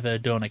 ever, ever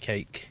done a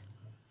cake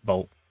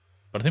vault,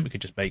 but I think we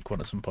could just make one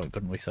at some point,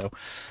 couldn't we? So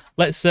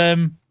let's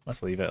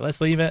leave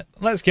it.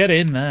 Let's get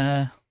in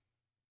there.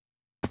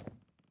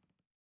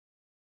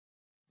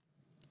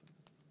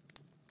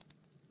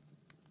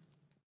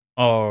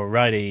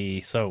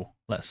 Alrighty, so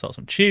let's start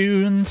some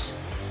tunes.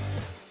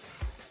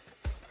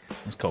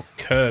 It's called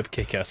Curb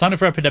Kicker. Sign up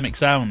for Epidemic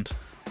Sound,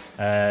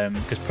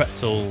 because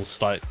Pretzel's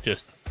like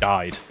just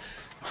died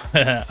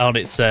on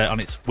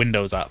its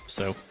Windows app.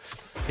 So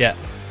yeah,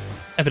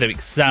 Epidemic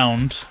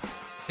Sound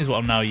is what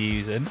I'm now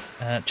using.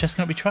 Chest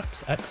cannot be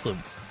trapped. Excellent.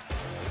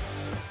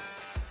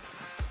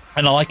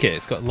 And I like it.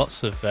 It's got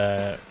lots of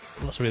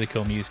really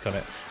cool music on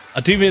it.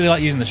 I do really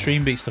like using the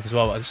Stream Beat stuff as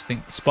well. But I just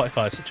think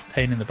Spotify is such a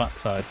pain in the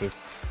backside with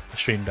the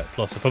Stream Deck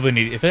Plus. I probably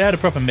need, if I had a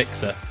proper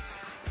mixer,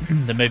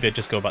 then maybe I'd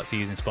just go back to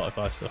using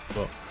Spotify stuff.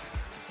 But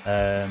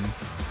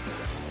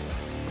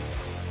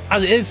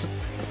as it is,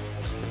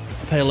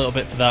 I pay a little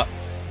bit for that.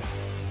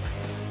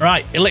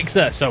 Right,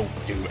 Elixir. So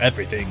do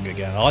everything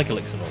again. I like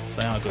Elixir vaults.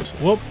 They are good.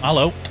 Whoop,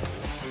 hello.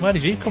 Where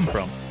did you come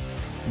from?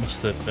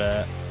 Must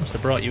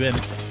have brought you in.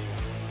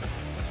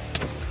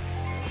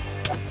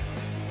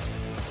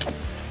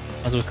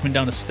 As I was coming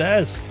down the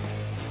stairs.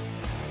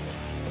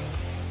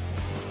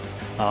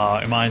 Ah,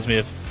 it reminds me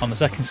of on the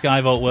second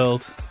Sky Vault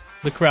world,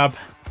 the crab,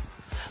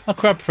 our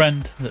crab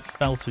friend that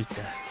fell to his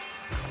death.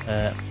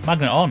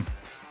 Magnet on.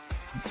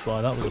 That's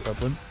why that was a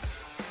problem.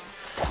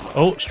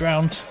 Oh, it's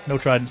drowned. No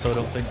trident, so I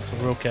don't think, so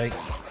we're okay.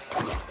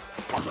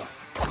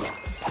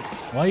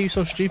 Why are you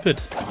so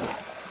stupid? I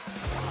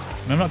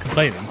mean, I'm not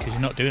complaining, because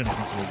you're not doing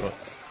anything to me, but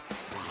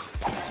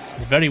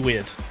it's very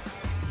weird.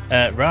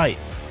 Right.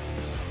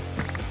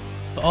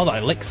 But all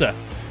that elixir.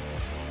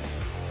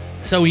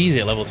 So easy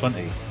at level 20,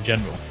 in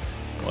general.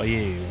 What are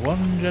you?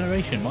 1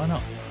 generation, why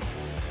not?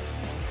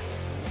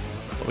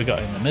 What we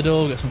got in the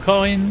middle, we got some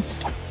coins.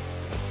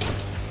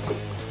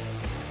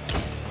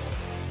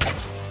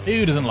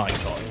 Who doesn't like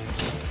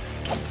coins?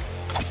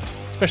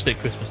 Especially at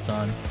Christmas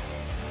time.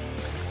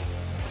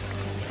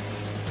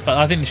 But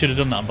I think they should have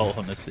done that on Bolt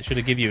Hunters. They should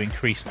have given you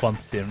increased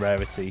quantity and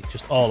rarity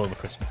just all over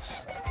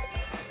Christmas.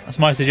 That's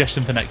my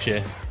suggestion for next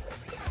year.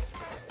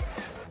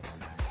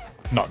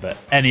 Not that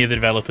any of the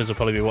developers will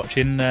probably be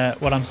watching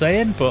what I'm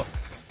saying, but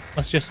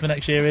my suggestion for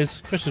next year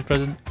is Christmas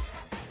present.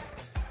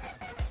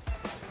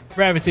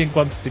 Rarity and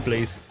quantity,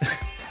 please.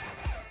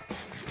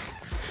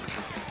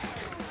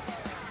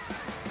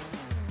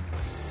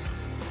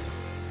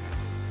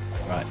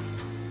 Right.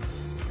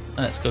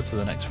 Let's go to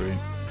the next room.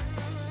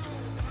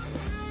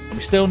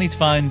 We still need to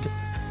find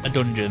a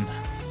dungeon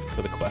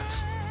for the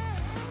quest.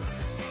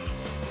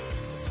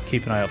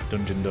 Keep an eye out for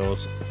dungeon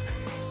doors.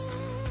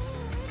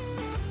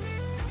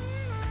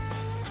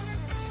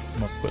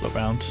 Come on, quick look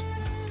round.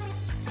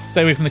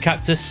 Stay away from the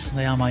cactus,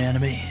 they are my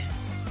enemy.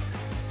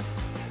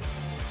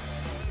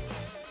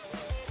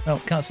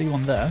 Oh, can't see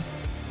one there.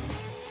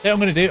 Yeah, I'm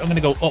going to do, I'm going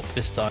to go up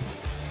this time.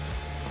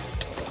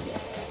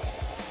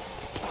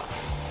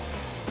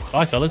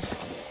 Bye, fellas.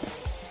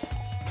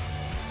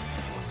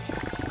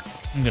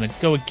 I'm going to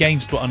go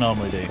against what I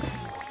normally do.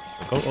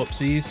 Go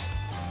upsies.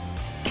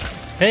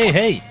 Hey,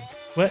 hey!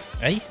 Where?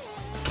 Hey?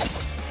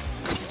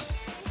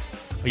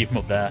 Are you from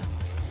up there?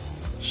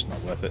 It's just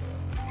not worth it.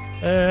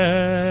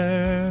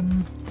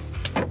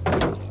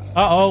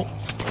 Uh-oh.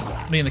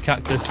 Me and the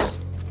cactus.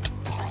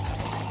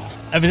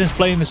 Ever since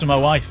playing this with my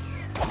wife,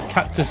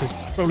 cactus has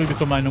probably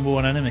become my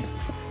 #1 enemy.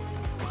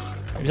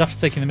 I was after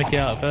taking the mickey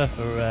out of her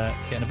for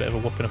getting a bit of a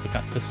whooping up a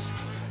cactus.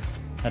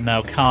 And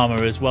now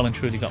karma has well and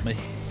truly got me.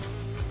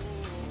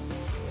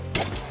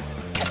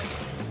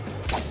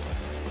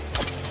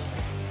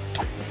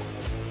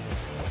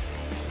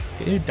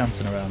 Get you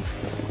dancing around.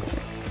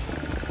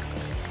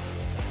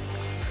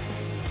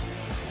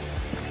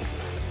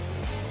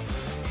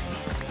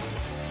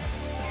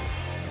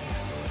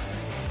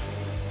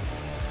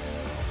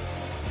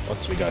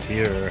 What's we got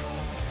here?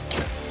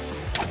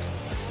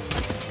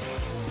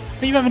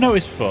 Have you ever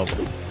noticed before?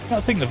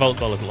 I think the Vault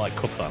Dwellers are like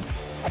Cupvan.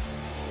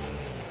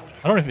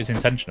 I don't know if it's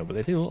intentional, but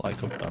they do look like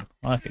Cupvan.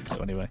 I think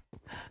so anyway.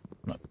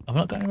 I've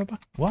not got any more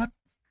back. What?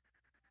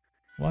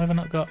 Why have I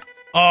not got...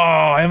 Oh,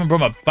 I haven't brought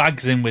my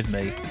bags in with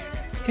me.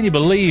 Can you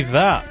believe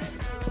that?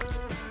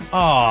 Oh,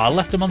 I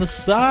left them on the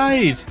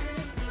side.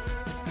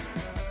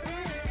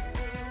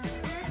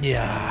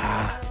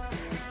 Yeah.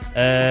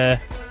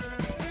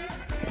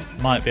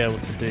 Might be able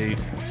to do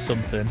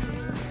something.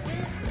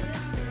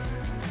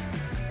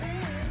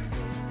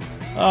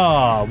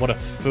 Oh, what a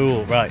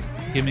fool. Right.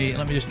 Let me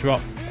just drop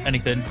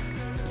anything.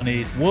 I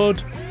need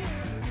wood.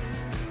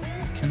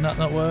 Can that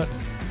not work?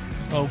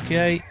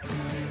 Okay.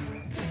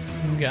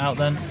 Get out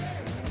then.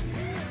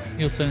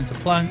 You'll turn into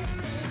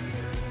planks.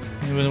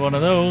 Give me one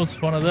of those.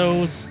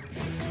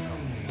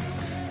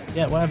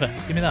 Yeah, whatever.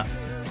 Give me that.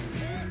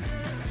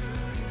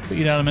 Put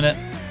you down a minute.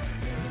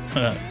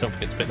 Don't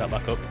forget to pick that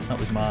back up. That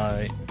was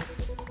my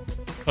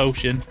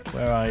potion.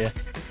 Where are you?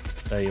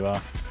 There you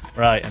are.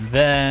 Right, and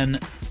then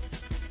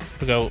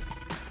we go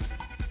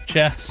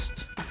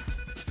chest.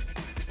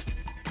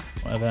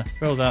 Whatever.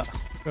 Throw that.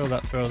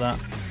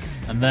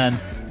 And then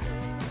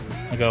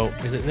I go,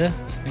 is it this?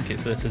 I think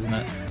it's this, isn't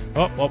it?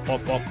 Up.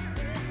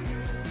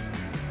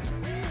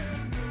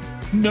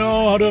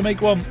 No, how do I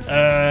make one?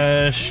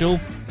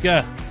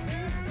 Sugar.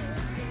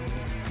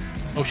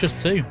 Oh, it's just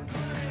 2.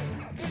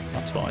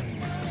 That's fine.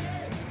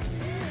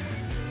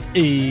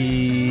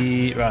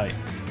 Right.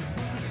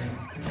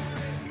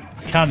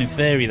 I can, in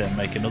theory, then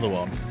make another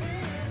one.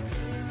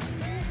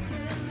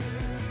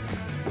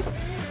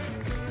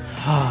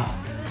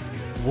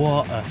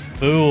 What a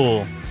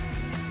fool.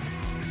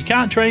 You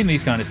can't train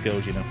these kind of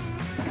skills, you know.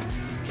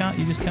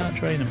 You just can't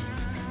train them.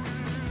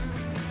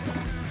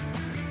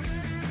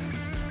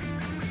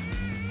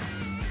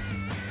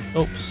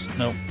 Oops,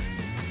 no.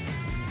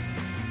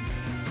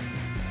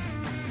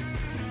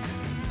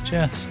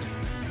 Chest.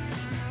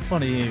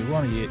 One of you. No,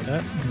 one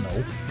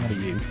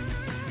of you.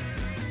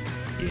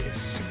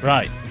 Yes.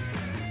 Right.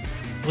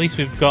 At least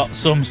we've got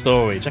some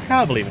storage. I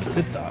can't believe I just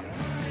did that.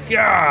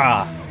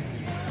 Gah!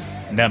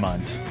 Never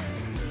mind.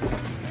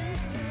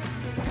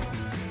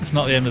 It's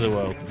not the end of the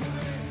world.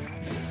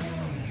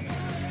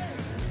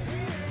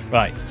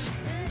 Right.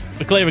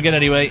 We're clear again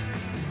anyway.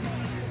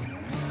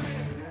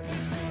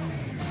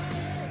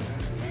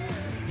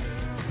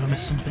 Have I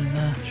missed something in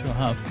there? Sure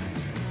have.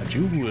 A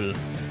jewel.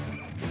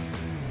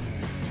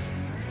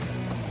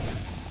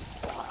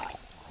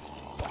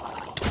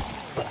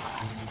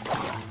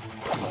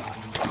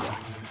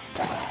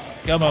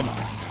 Come on.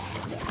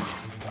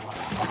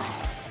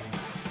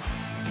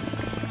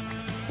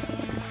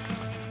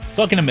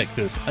 Talking of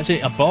mixers,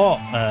 actually I bought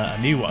a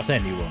new one, I say a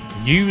new one,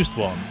 a used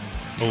one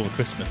over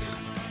Christmas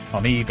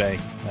on eBay,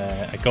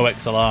 a Go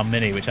XLR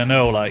Mini, which I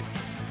know like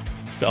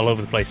a bit all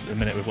over the place at the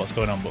minute with what's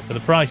going on, but for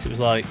the price it was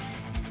like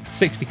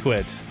 60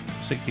 quid,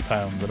 60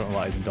 pounds, I don't know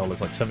what it is in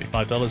dollars, like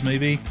 $75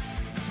 maybe.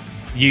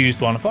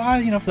 Used one, I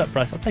thought, you know, for that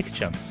price I'll take a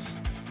chance.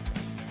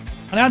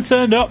 And I hadn't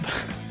turned up.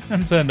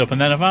 And then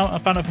I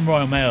found out from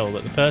Royal Mail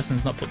that the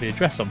person's not put the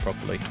address on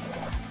properly.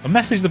 I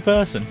messaged the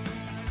person.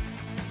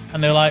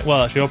 And they're like, well,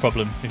 that's your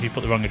problem if you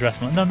put the wrong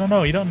address. I'm like,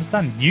 no, you don't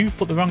understand. You've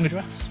put the wrong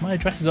address. My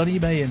address is on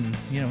eBay and,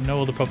 you know,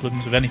 no other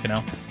problems with anything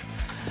else.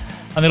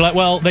 And they're like,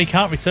 well, they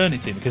can't return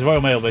it to me because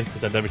Royal Mail basically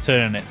said they're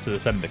returning it to the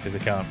sender because they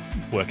can't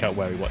work out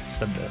where he wanted to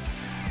send it.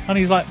 And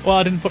he's like, well,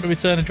 I didn't put the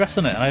return address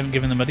on it and I haven't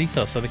given them my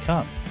details, so they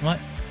can't. I'm like,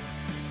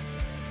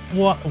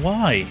 what?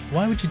 Why?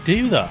 Why would you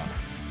do that?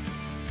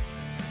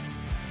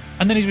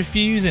 And then he's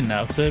refusing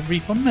now to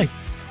refund me.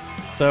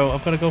 So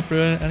I've got to go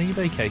through an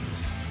eBay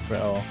case for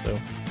it all. So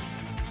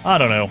I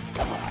don't know.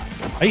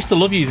 I used to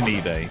love using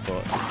eBay,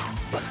 but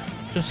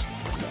just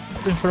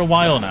been for a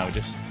while now. It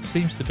just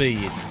seems to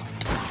be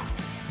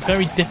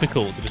very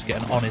difficult to just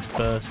get an honest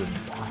person.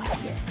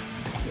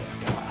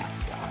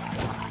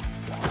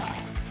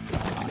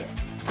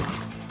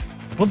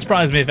 Wouldn't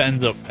surprise me if I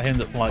end up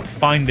like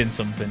finding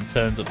something,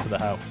 turns up to the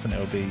house, and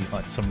it'll be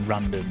like some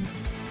random,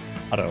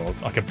 I don't know,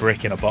 like a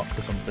brick in a box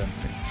or something.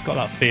 It's got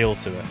that feel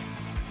to it.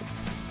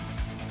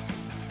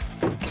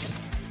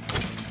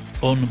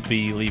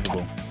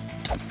 Unbelievable.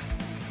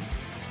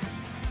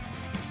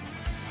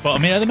 But I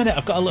mean, at the minute,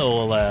 I've got a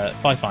little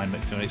Fi-Fi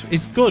mixer.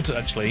 It's good,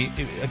 actually.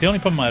 The only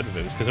problem I had with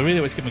it was because I really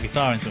wanted to get my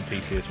guitar into my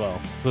PC as well.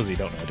 For those of you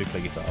who don't know, I do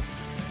play guitar.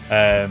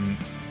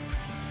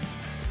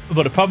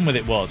 But the problem with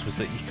it was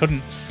that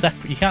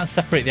you can't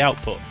separate the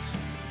outputs.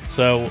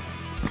 So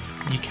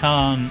you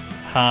can't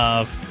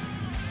have,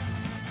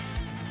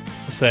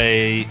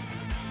 say,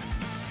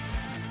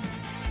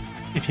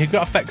 if you've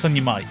got effects on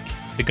your mic,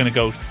 they're going to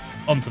go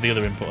onto the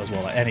other input as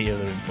well, like any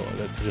other input.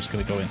 They're just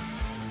going to go in.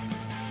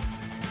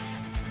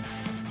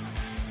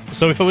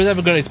 So if I was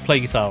ever going to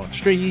play guitar on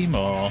stream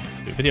or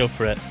do a video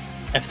for it,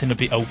 everything would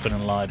be open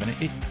and live,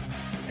 and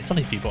it's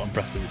only a few button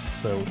presses,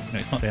 so you know,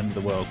 it's not the end of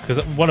the world.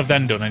 Because what I've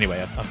then done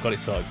anyway, I've got it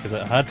sorted, because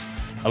I had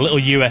a little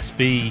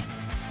USB,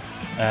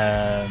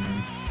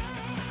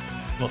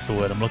 what's the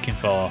word I'm looking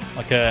for?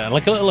 Like a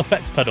little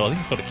effects pedal. I think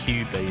it's got a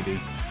Cube Baby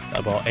that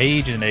I bought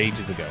ages and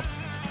ages ago.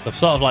 I've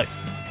sort of like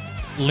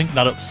linked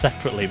that up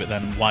separately, but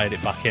then wired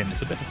it back in.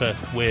 It's a bit of a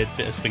weird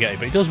bit of spaghetti,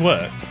 but it does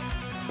work.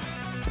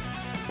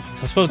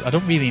 So I suppose I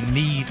don't really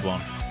need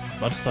one,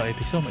 but I just thought it'd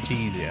be so much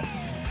easier.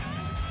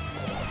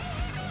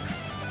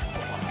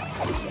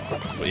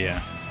 But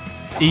yeah,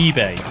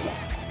 eBay.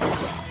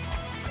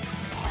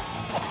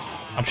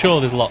 I'm sure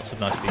there's lots of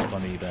nice people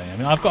on eBay. I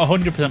mean, I've got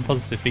 100%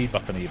 positive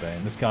feedback on eBay,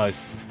 and this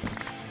guy's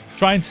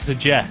trying to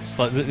suggest,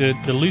 like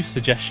the loose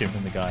suggestion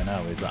from the guy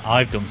now is that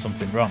I've done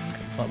something wrong.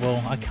 It's like,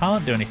 well, I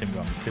can't do anything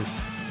wrong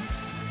because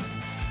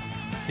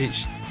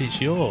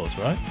it's yours,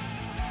 right?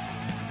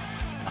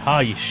 Aha,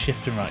 you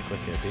shift and right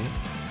clicker, do you?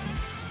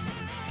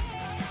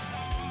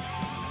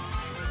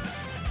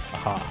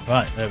 Aha,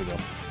 right, there we go.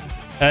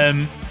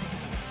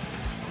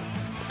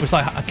 It's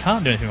like, I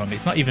can't do anything wrong.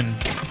 It's not even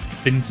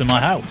been to my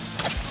house.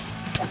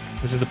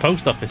 This is the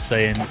post office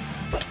saying,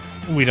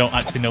 we don't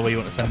actually know where you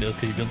want to send it us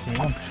because you've done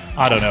something wrong.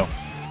 I don't know.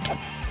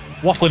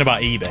 Waffling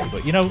about eBay,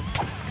 but you know,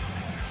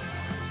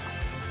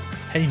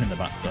 pain in the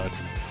backside.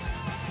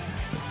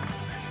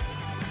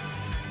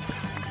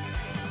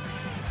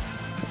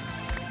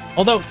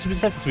 Although, to be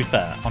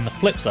fair, on the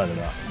flip side of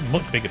that,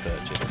 much bigger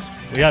purchase.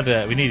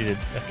 We needed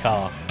a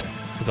car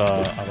because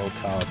our old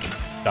car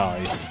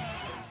died.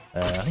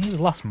 I think it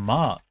was last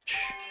March.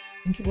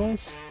 I think it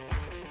was.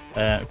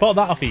 Bought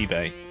that off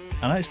eBay,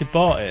 and I actually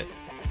bought it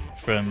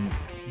from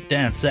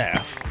down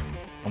south,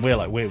 and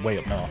we're way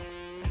up north.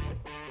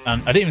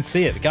 And I didn't even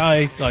see it. The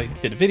guy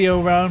like did a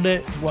video around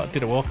it.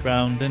 Did a walk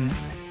around, and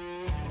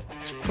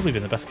it's probably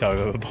been the best car I've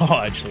ever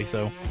bought, actually.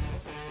 So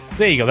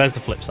there you go. There's the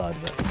flip side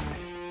of it.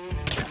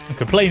 I'm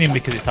complaining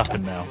because it's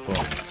happened now,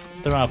 but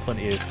there are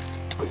plenty of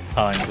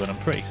times when I'm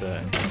pretty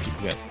certain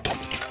people get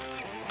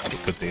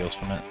good deals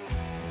from it.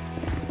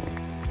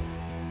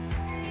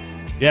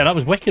 Yeah, that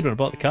was wicked when I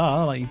bought the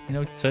car. Like, you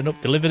know, turned up,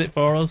 delivered it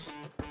for us.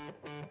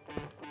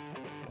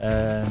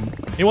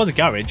 It was a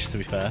garage, to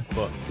be fair,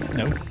 but you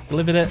know,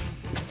 delivered it.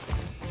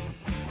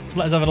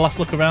 Let us have a last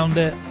look around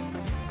it.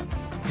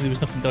 There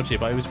was nothing dodgy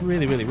about it. It was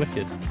really, really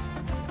wicked.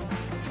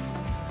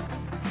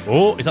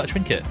 Oh, is that a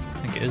trinket? I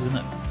think it is, isn't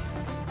it?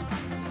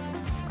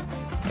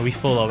 Are we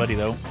full already,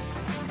 though?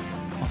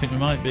 I think we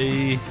might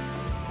be.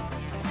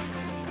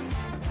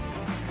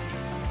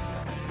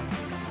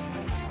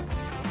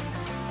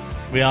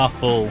 We are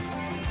full.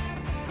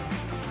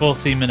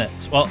 14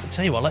 minutes. Well, I'll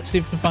tell you what, let's see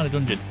if we can find a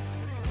dungeon.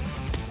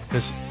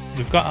 Because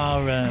we've got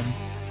our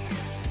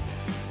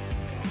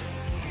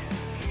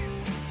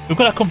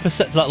compass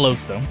set to that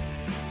lodestone.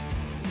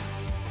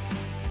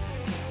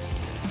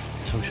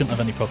 So we shouldn't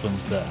have any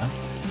problems there.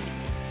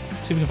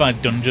 Let's see if we can find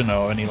a dungeon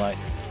or any like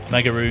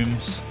mega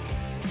rooms.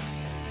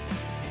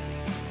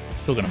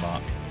 Still gonna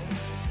mark.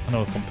 I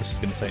know a compass is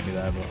gonna take me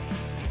there, but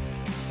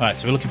alright,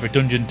 so we're looking for a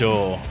dungeon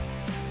door.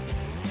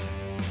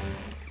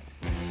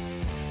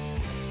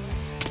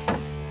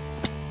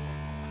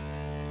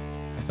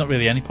 It's not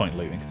really any point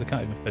looting because I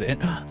can't even fit it in.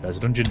 There's a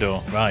dungeon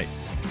door. Right.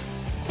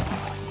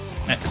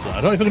 Excellent.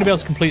 I don't know if I'm going to be able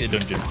to complete a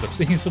dungeon because I've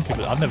seen some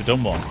people. I've never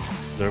done one.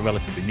 They're a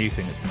relatively new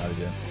thing that's been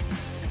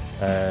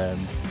added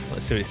in.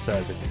 Let's see what it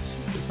says if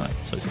it's not.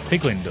 So it's a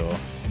piglin door.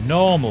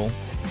 Normal.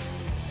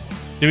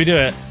 Do we do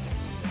it?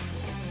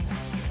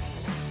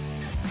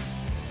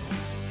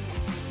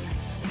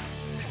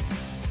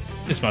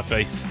 This is my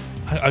face.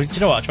 Do you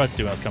know what I tried to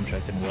do when I was camera shy?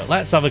 It didn't work.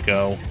 Let's have a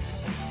go.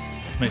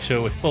 Make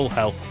sure we're full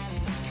health.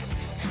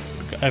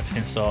 We've got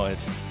everything sorted.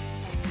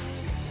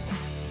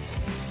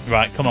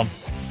 Right, come on.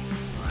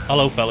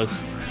 Hello, fellas.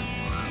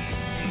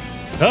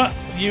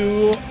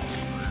 You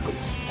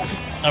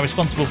are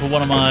responsible for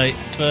one of my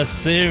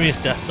first serious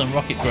deaths on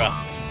Rocket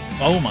Craft.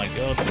 Oh my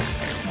god.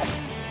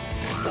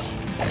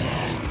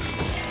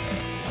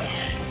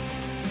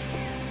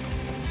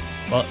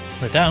 Well,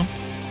 they're down.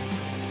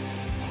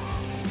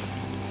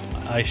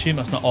 I assume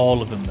that's not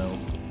all of them though.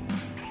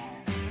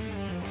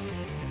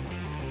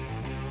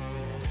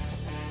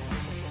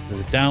 So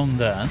there's a down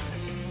there.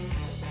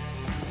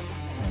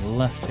 I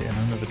left it in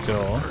another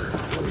door.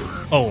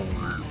 Oh.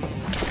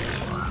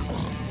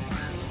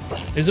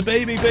 There's a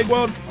baby big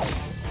one.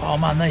 Oh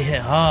man, they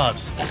hit hard.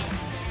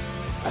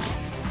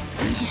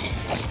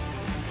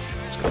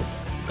 Let's go.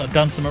 Gotta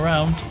dance them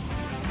around.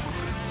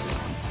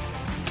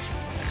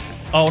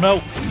 Oh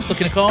no, I'm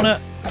stuck in a corner.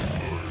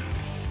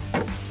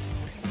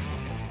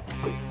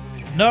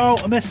 No,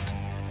 I missed.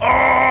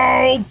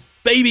 Oh,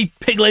 baby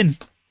piglin.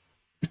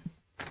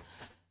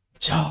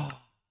 Still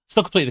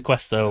complete the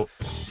quest though.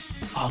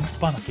 Oh, I'm going to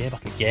buy my gear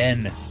back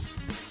again.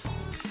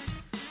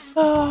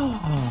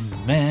 Oh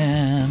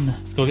man.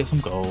 Let's go get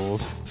some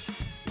gold.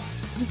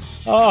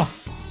 Oh.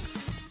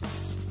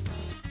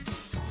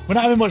 We're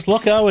not having much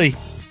luck, are we?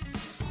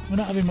 We're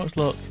not having much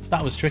luck.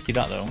 That was tricky,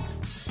 that though.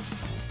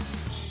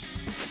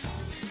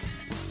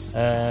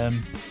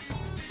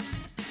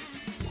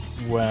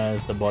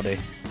 Where's the body?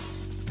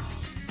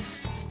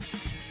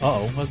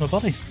 Uh-oh, where's my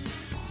body?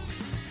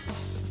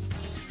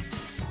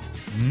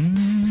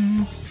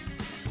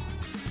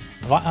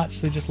 Have I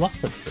actually just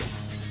lost everything?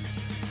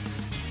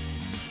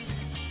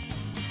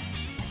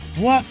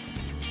 What?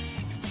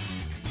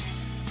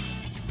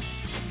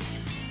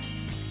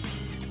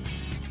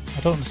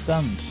 I don't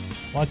understand.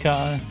 Why can't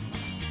I?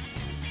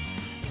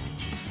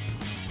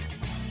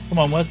 Come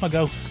on, where's my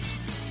ghost?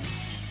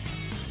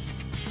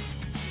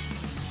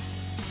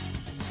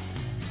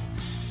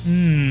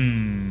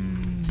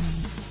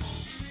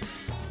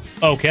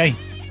 Okay.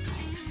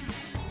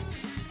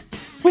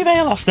 We may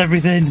have lost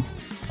everything.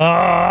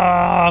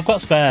 I've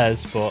got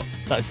spares, but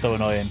that is so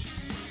annoying.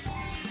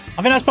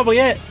 I think that's probably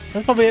it.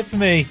 That's probably it for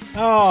me.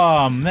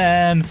 Oh,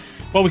 man.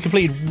 Well, we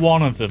completed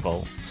one of the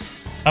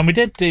vaults. And we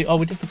did do... Oh,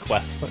 we did the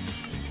quest. Let's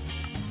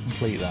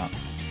complete that.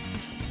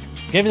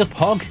 Gave us a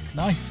pog.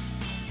 Nice.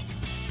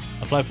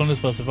 Apply plunder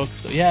spells for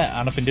focus. Yeah,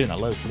 and I've been doing that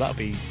loads, so that'll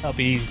be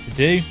easy to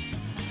do.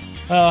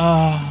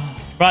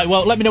 Right,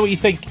 well, let me know what you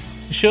think.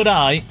 Should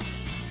I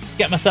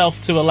get myself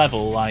to a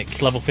level,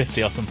 like level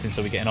 50 or something,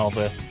 so we're getting all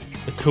the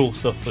cool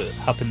stuff that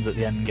happens at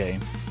the end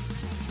game?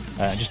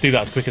 Just do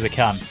that as quick as I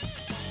can.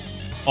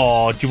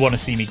 Or do you want to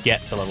see me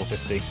get to level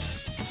 50?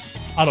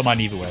 I don't mind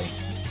either way.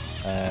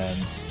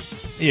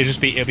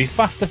 It'll be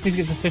faster for me to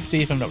get to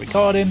 50 if I'm not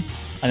recording,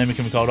 and then we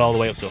can record all the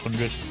way up to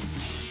 100.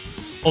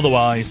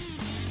 Otherwise,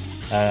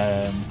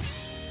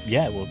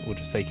 yeah, we'll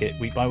just take it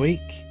week by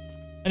week.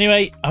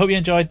 Anyway, I hope you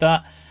enjoyed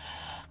that.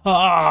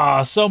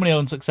 So many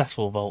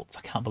unsuccessful vaults.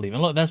 I can't believe it.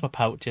 Look, there's my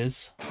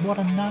pouches. What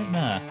a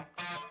nightmare.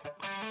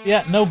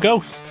 Yeah, no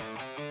ghost.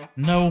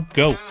 No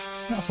ghost.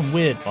 It's not some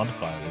weird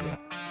modifier, is it?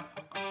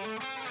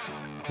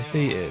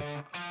 Defeated.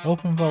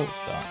 Open vault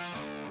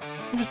starts.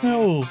 There was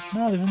no,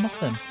 there was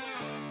nothing.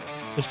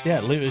 Just, yeah,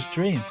 looter's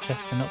dream.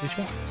 Chest cannot be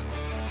trapped.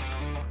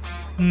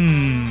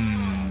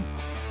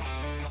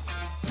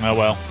 Oh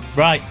well.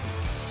 Right.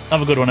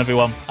 Have a good one,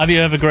 everyone. Have you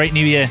have a great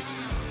new year.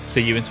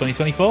 See you in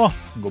 2024.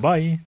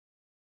 Goodbye.